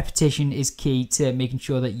 Just repetition is key to making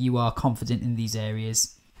sure that you are confident in these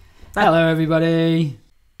areas. Hello everybody.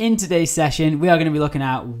 In today's session, we are going to be looking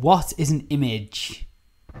at what is an image.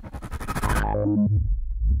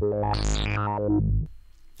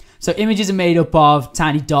 So images are made up of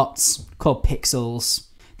tiny dots called pixels.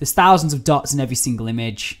 There's thousands of dots in every single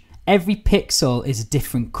image. Every pixel is a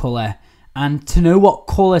different color. And to know what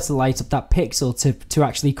color to light up that pixel to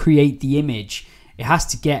actually create the image, it has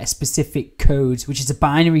to get a specific code, which is a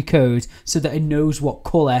binary code, so that it knows what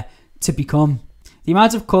color to become. The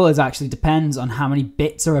amount of colors actually depends on how many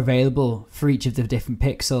bits are available for each of the different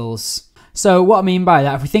pixels. So what I mean by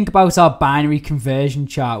that, if we think about our binary conversion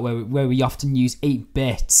chart where we often use 8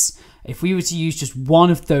 bits, if we were to use just one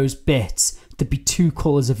of those bits, there'd be 2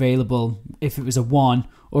 colors available if it was a 1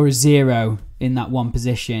 or a 0 in that one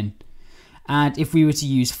position. And if we were to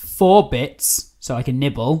use 4 bits, so like a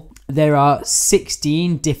nibble, there are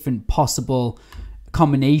 16 different possible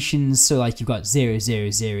combinations. So like you've got 0,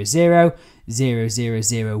 0, 0, 0, 0, 0,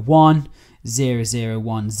 0, 1, 0, 0,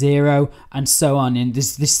 1, 0, and so on. And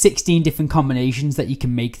there's 16 different combinations that you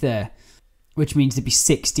can make there, which means there'd be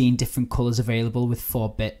 16 different colors available with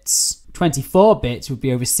 4 bits. 24 bits would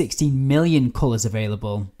be over 16 million colors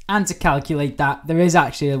available. And to calculate that, there is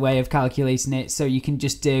actually a way of calculating it. So you can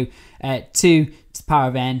just do 2 to the power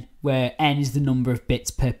of n, where n is the number of bits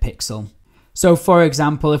per pixel. So for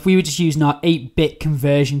example, if we were just using our 8-bit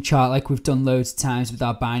conversion chart like we've done loads of times with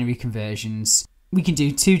our binary conversions, we can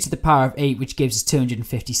do 2 to the power of 8, which gives us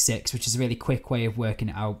 256, which is a really quick way of working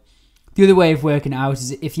it out. The other way of working it out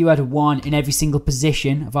is if you had a 1 in every single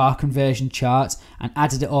position of our conversion chart and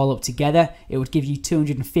added it all up together, it would give you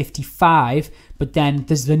 255, but then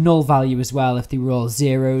there's the null value as well if they were all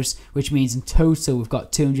zeros, which means in total we've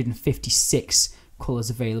got 256 colours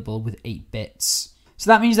available with 8 bits. So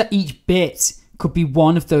that means that each bit could be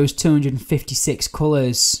one of those 256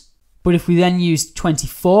 colours. But if we then use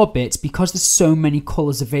 24 bits, because there's so many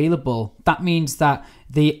colours available, that means that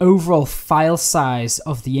the overall file size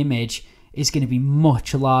of the image is going to be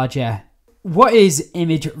much larger. What is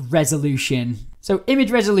image resolution? So image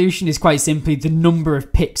resolution is quite simply the number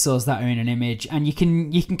of pixels that are in an image, and you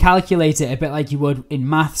can calculate it a bit like you would in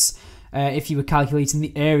maths if you were calculating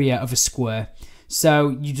the area of a square.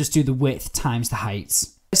 So you just do the width times the height.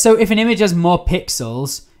 So if an image has more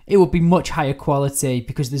pixels, it will be much higher quality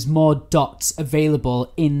because there's more dots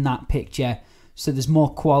available in that picture. So there's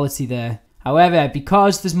more quality there. However,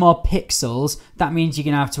 because there's more pixels, that means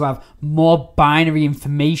you're going to have more binary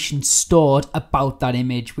information stored about that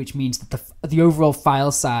image, which means that the overall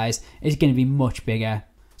file size is going to be much bigger.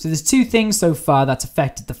 So there's 2 things so far that's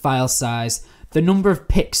affected the file size. The number of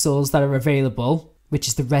pixels that are available, which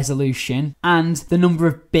is the resolution, and the number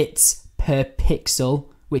of bits per pixel,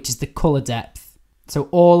 which is the color depth. So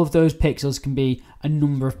all of those pixels can be a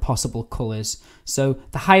number of possible colors. So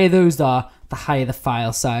the higher those are, the higher the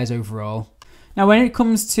file size overall. Now when it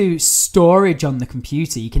comes to storage on the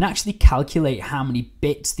computer, you can actually calculate how many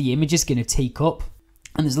bits the image is going to take up.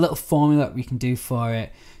 And there's a little formula that we can do for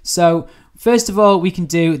it. So first of all, we can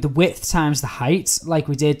do the width times the height, like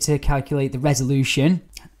we did to calculate the resolution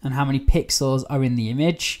and how many pixels are in the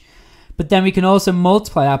image. But then we can also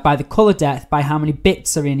multiply that by the color depth by how many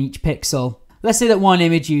bits are in each pixel. Let's say that one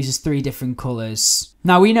image uses 3 different colors.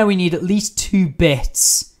 Now we know we need at least 2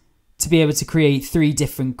 bits to be able to create 3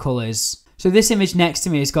 different colors. So this image next to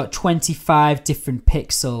me has got 25 different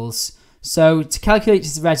pixels. So to calculate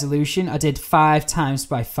this resolution, I did 5 times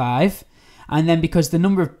by 5. And then because the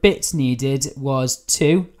number of bits needed was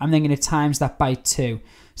 2, I'm then going to times that by 2.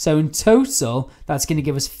 So in total, that's going to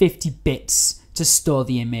give us 50 bits to store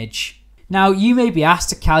the image. Now, you may be asked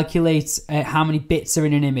to calculate how many bits are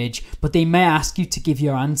in an image, but they may ask you to give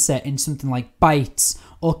your answer in something like bytes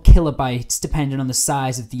or kilobytes, depending on the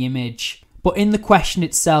size of the image. But in the question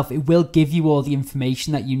itself, it will give you all the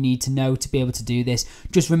information that you need to know to be able to do this.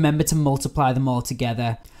 Just remember to multiply them all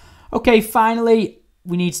together. Okay, finally,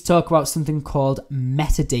 we need to talk about something called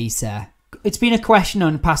metadata. It's been a question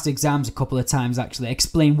on past exams a couple of times, actually.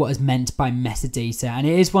 Explain what is meant by metadata, and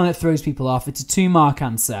it is one that throws people off. It's a 2-mark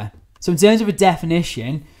answer. So in terms of a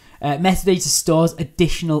definition, metadata stores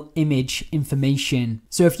additional image information.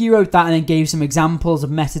 So if you wrote that and then gave some examples of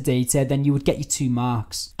metadata, then you would get your 2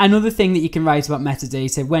 marks. Another thing that you can write about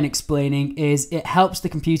metadata when explaining is it helps the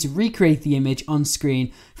computer recreate the image on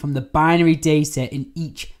screen from the binary data in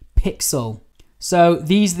each pixel. So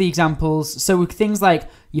these are the examples. So with things like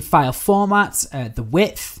your file format, the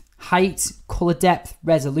width, height, color depth,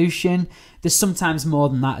 resolution. There's sometimes more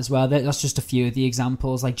than that as well. That's just a few of the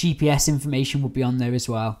examples. Like GPS information will be on there as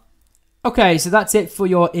well. Okay, so that's it for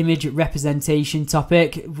your image representation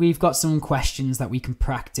topic. We've got some questions that we can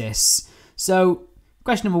practice. So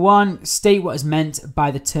question number 1, state what is meant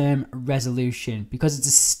by the term resolution. Because it's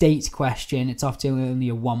a state question, it's often only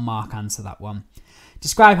a 1-mark answer, that one.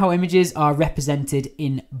 Describe how images are represented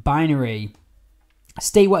in binary.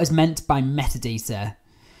 State what is meant by metadata.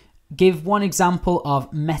 Give one example of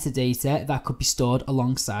metadata that could be stored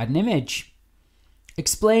alongside an image.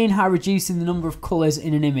 Explain how reducing the number of colours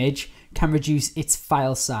in an image can reduce its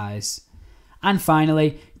file size. And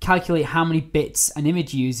finally, calculate how many bits an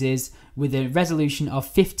image uses with a resolution of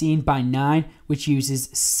 15 by 9, which uses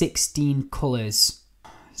 16 colours.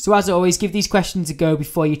 So as always, give these questions a go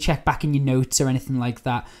before you check back in your notes or anything like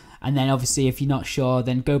that. And then obviously if you're not sure,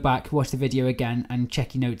 then go back, watch the video again and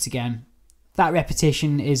check your notes again. That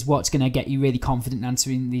repetition is what's going to get you really confident in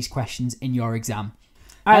answering these questions in your exam.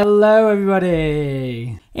 Hello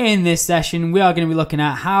everybody! In this session we are going to be looking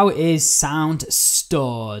at how is sound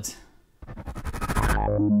stored.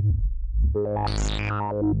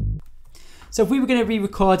 So if we were going to be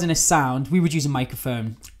recording a sound, we would use a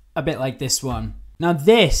microphone, a bit like this one. Now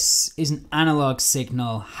this is an analog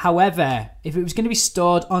signal. However, if it was going to be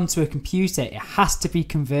stored onto a computer, it has to be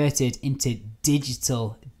converted into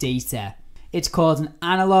digital data. It's called an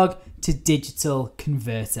analog to digital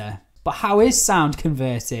converter. But how is sound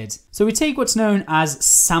converted? So we take what's known as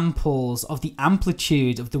samples of the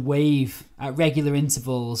amplitude of the wave at regular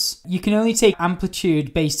intervals. You can only take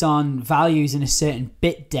amplitude based on values in a certain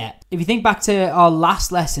bit depth. If you think back to our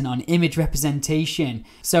last lesson on image representation,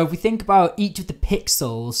 so if we think about each of the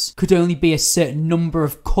pixels could only be a certain number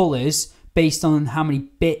of colors based on how many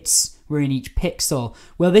bits were in each pixel.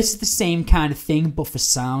 Well, this is the same kind of thing, but for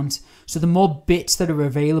sound. So the more bits that are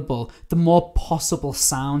available, the more possible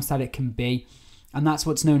sounds that it can be. And that's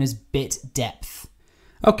what's known as bit depth.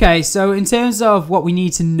 Okay, so in terms of what we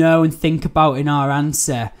need to know and think about in our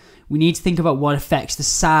answer, we need to think about what affects the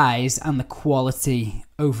size and the quality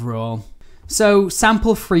overall. So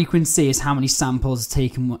sample frequency is how many samples are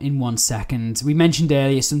taken in 1 second. We mentioned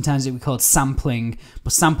earlier sometimes it we call it sampling,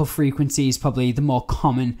 but sample frequency is probably the more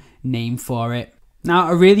common name for it.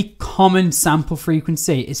 Now, a really common sample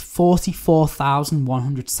frequency is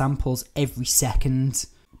 44,100 samples every second.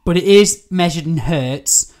 But it is measured in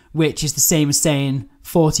hertz, which is the same as saying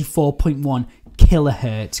 44.1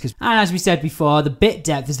 kilohertz. And as we said before, the bit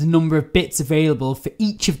depth is the number of bits available for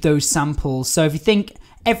each of those samples. So if you think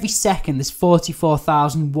every second there's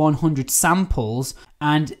 44,100 samples,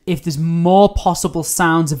 and if there's more possible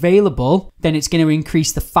sounds available, then it's going to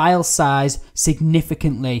increase the file size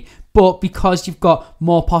significantly. But because you've got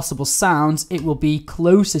more possible sounds, it will be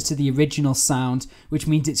closer to the original sound, which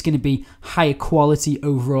means it's going to be higher quality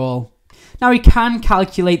overall. Now we can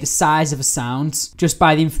calculate the size of a sound just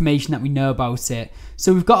by the information that we know about it.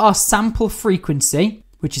 So we've got our sample frequency,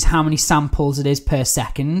 which is how many samples it is per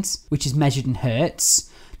second, which is measured in hertz.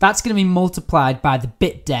 That's going to be multiplied by the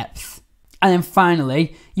bit depth. And then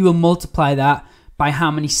finally, you will multiply that by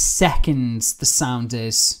how many seconds the sound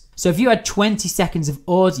is. So if you had 20 seconds of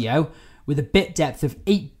audio with a bit depth of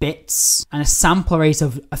 8 bits and a sample rate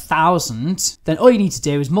of 1000, then all you need to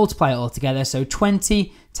do is multiply it all together. So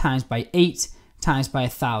 20 times by 8 times by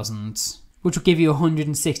 1000, which will give you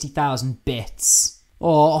 160,000 bits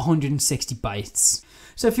or 160 bytes.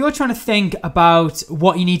 So if you're trying to think about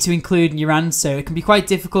what you need to include in your answer, it can be quite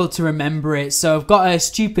difficult to remember it. So I've got a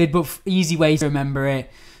stupid but easy way to remember it.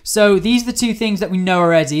 So these are the two things that we know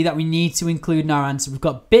already that we need to include in our answer. We've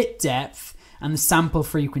got bit depth and the sample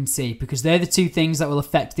frequency, because they're the two things that will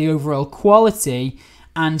affect the overall quality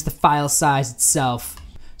and the file size itself.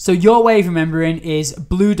 So your way of remembering is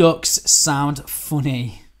blue ducks sound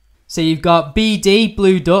funny. So you've got BD,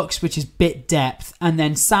 blue ducks, which is bit depth, and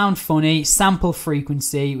then sound funny, sample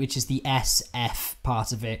frequency, which is the SF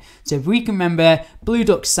part of it. So if we can remember blue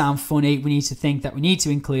ducks sound funny, we need to think that we need to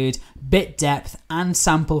include bit depth and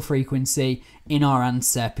sample frequency in our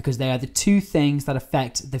answer, because they are the two things that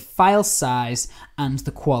affect the file size and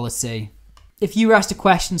the quality. If you were asked a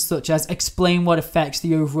question such as explain what affects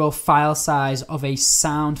the overall file size of a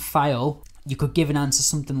sound file, you could give an answer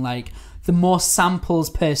something like, the more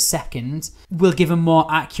samples per second will give a more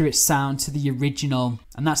accurate sound to the original,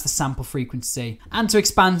 and that's the sample frequency. And to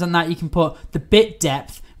expand on that, you can put the bit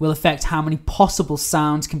depth will affect how many possible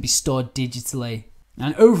sounds can be stored digitally.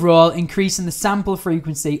 And overall, increasing the sample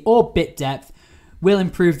frequency or bit depth will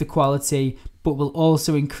improve the quality, but will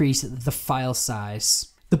also increase the file size.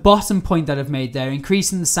 The bottom point that I've made there,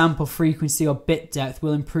 increasing the sample frequency or bit depth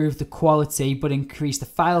will improve the quality but increase the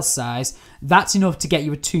file size. That's enough to get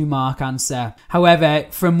you a 2-mark answer. However,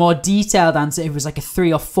 for a more detailed answer, if it was like a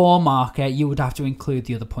 3 or 4 marker, you would have to include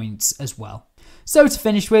the other points as well. So to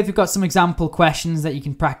finish with, we've got some example questions that you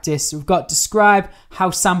can practice. We've got describe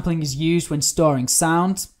how sampling is used when storing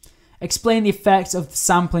sound. Explain the effects of the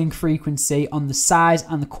sampling frequency on the size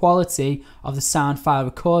and the quality of the sound file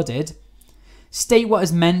recorded. State what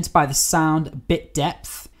is meant by the sound bit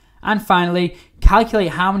depth. And finally,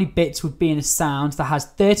 calculate how many bits would be in a sound that has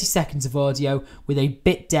 30 seconds of audio with a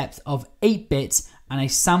bit depth of 8 bits and a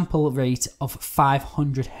sample rate of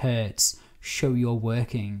 500 Hz. Show your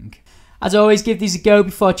working. As always, give these a go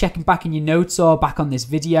before checking back in your notes or back on this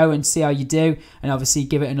video and see how you do. And obviously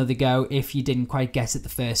give it another go if you didn't quite get it the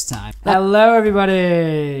first time. Hello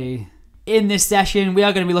everybody! In this session, we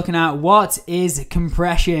are going to be looking at what is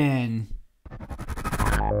compression.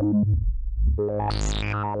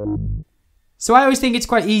 So I always think it's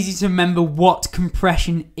quite easy to remember what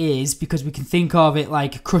compression is because we can think of it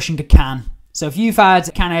like crushing a can. So if you've had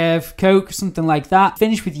a can of Coke, something like that,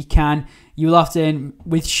 finish with your can, you will often,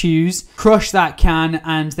 with shoes, crush that can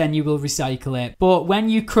and then you will recycle it. But when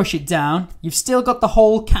you crush it down, you've still got the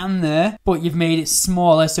whole can there, but you've made it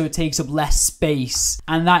smaller so it takes up less space.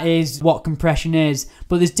 And that is what compression is.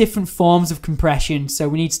 But there's different forms of compression, so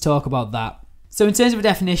we need to talk about that. So in terms of a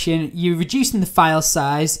definition, you're reducing the file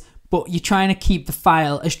size, but you're trying to keep the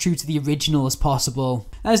file as true to the original as possible.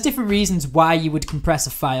 Now, there's different reasons why you would compress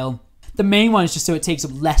a file. The main one is just so it takes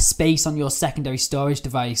up less space on your secondary storage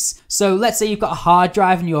device. So let's say you've got a hard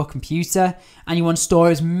drive in your computer and you want to store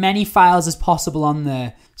as many files as possible on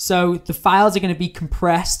there. So the files are going to be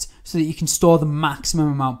compressed so that you can store the maximum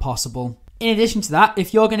amount possible. In addition to that,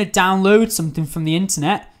 if you're going to download something from the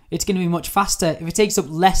internet, it's going to be much faster. If it takes up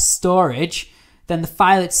less storage, then the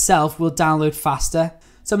file itself will download faster.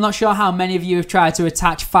 So I'm not sure how many of you have tried to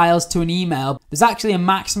attach files to an email. There's actually a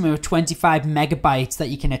maximum of 25 megabytes that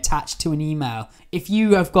you can attach to an email. If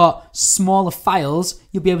you have got smaller files,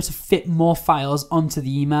 you'll be able to fit more files onto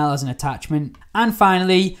the email as an attachment. And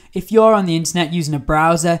finally, if you're on the internet using a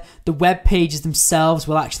browser, the web pages themselves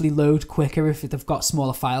will actually load quicker if they've got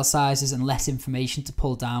smaller file sizes and less information to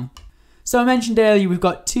pull down. So I mentioned earlier we've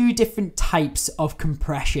got 2 different types of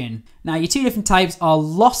compression. Now your 2 different types are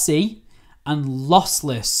lossy and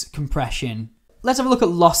lossless compression. Let's have a look at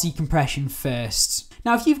lossy compression first.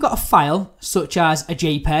 Now if you've got a file such as a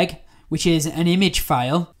JPEG, which is an image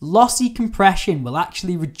file, lossy compression will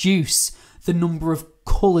actually reduce the number of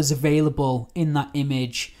colours available in that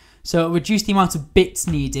image. So it'll reduce the amount of bits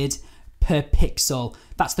needed per pixel.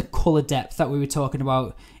 That's the colour depth that we were talking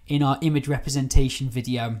about in our image representation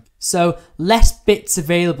video. So less bits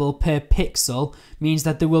available per pixel means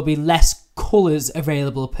that there will be less colours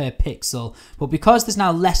available per pixel. But because there's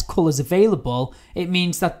now less colours available, it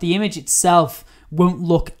means that the image itself won't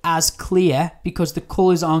look as clear because the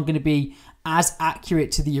colours aren't going to be as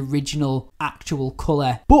accurate to the original actual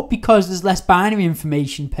colour. But because there's less binary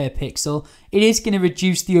information per pixel, it is going to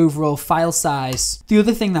reduce the overall file size. The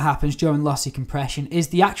other thing that happens during lossy compression is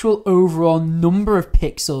the actual overall number of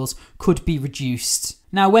pixels could be reduced.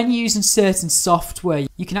 Now, when using certain software,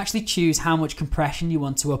 you can actually choose how much compression you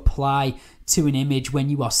want to apply to an image when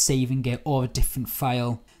you are saving it or a different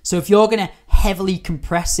file. So if you're going to heavily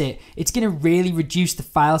compress it, it's going to really reduce the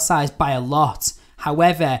file size by a lot.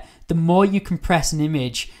 However, the more you compress an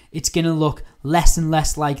image, it's going to look less and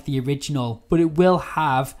less like the original, but it will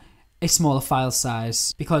have a smaller file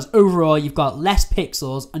size because overall you've got less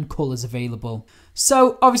pixels and colors available.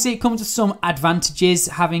 So obviously it comes with some advantages.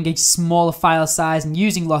 Having a smaller file size and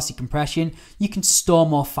using lossy compression, you can store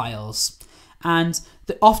more files. And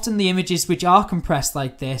often the images which are compressed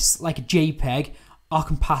like this, like a JPEG, are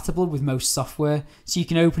compatible with most software. So you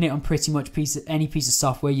can open it on pretty much any piece of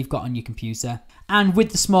software you've got on your computer. And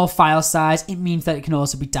with the small file size, it means that it can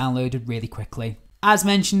also be downloaded really quickly. As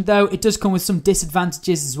mentioned though, it does come with some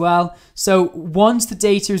disadvantages as well. So once the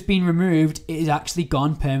data has been removed, it is actually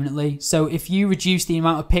gone permanently. So if you reduce the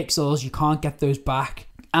amount of pixels, you can't get those back,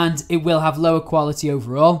 and it will have lower quality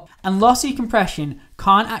overall. And lossy compression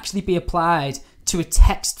can't actually be applied to a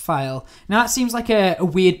text file. Now that seems like a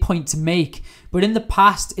weird point to make, but in the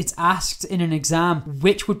past it's asked in an exam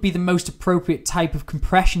which would be the most appropriate type of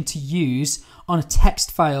compression to use on a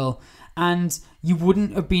text file, and you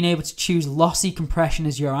wouldn't have been able to choose lossy compression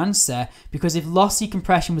as your answer, because if lossy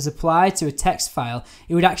compression was applied to a text file,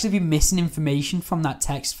 it would actually be missing information from that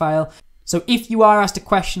text file. So if you are asked a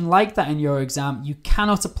question like that in your exam, you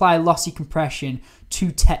cannot apply lossy compression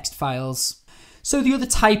to text files. So the other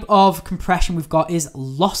type of compression we've got is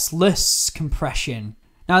lossless compression.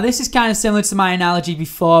 Now this is kind of similar to my analogy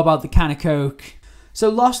before about the can of Coke.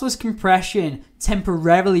 So lossless compression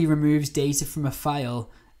temporarily removes data from a file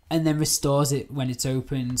and then restores it when it's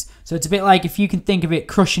opened. So it's a bit like, if you can think of it,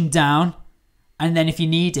 crushing down, and then if you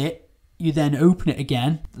need it, you then open it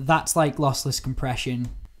again. That's like lossless compression.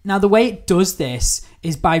 Now the way it does this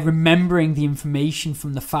is by remembering the information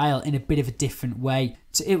from the file in a bit of a different way.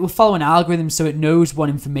 So it will follow an algorithm so it knows what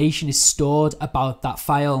information is stored about that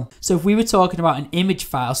file. So if we were talking about an image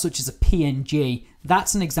file such as a PNG,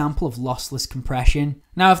 that's an example of lossless compression.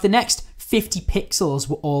 Now if the next 50 pixels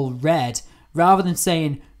were all red, rather than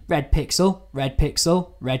saying red pixel, red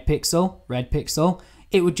pixel, red pixel, red pixel,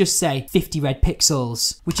 it would just say 50 red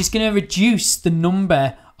pixels, which is going to reduce the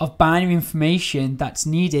number of binary information that's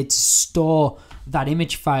needed to store that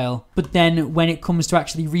image file. But then when it comes to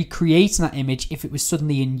actually recreating that image, if it was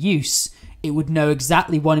suddenly in use, it would know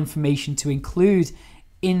exactly what information to include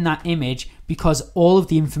in that image because all of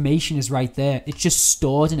the information is right there. It's just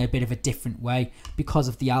stored in a bit of a different way because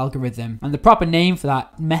of the algorithm. And the proper name for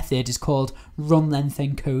that method is called run length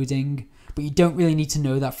encoding, but you don't really need to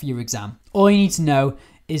know that for your exam. All you need to know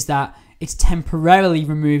is that it temporarily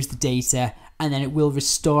removes the data and then it will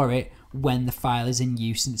restore it when the file is in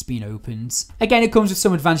use and it's been opened. Again, it comes with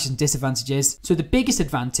some advantages and disadvantages. So the biggest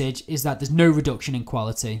advantage is that there's no reduction in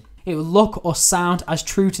quality. It will look or sound as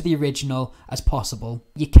true to the original as possible.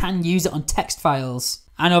 You can use it on text files,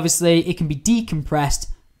 and obviously it can be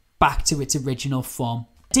decompressed back to its original form.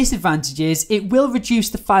 Disadvantages: it will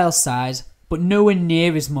reduce the file size, but nowhere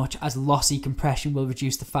near as much as lossy compression will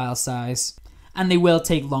reduce the file size. And they will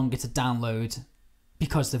take longer to download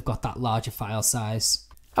because they've got that larger file size.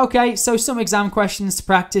 Okay, so some exam questions to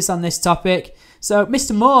practice on this topic. So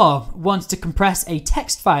Mr. Moore wants to compress a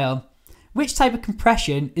text file. Which type of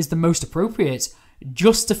compression is the most appropriate?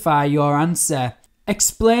 Justify your answer.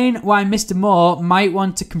 Explain why Mr. Moore might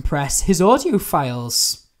want to compress his audio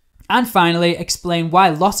files. And finally, explain why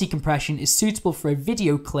lossy compression is suitable for a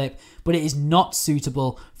video clip, but it is not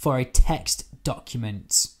suitable for a text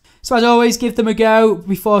document. So as always, give them a go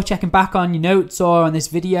before checking back on your notes or on this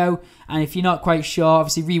video. And if you're not quite sure,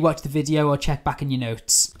 obviously rewatch the video or check back on your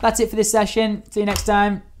notes. That's it for this session. See you next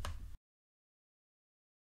time.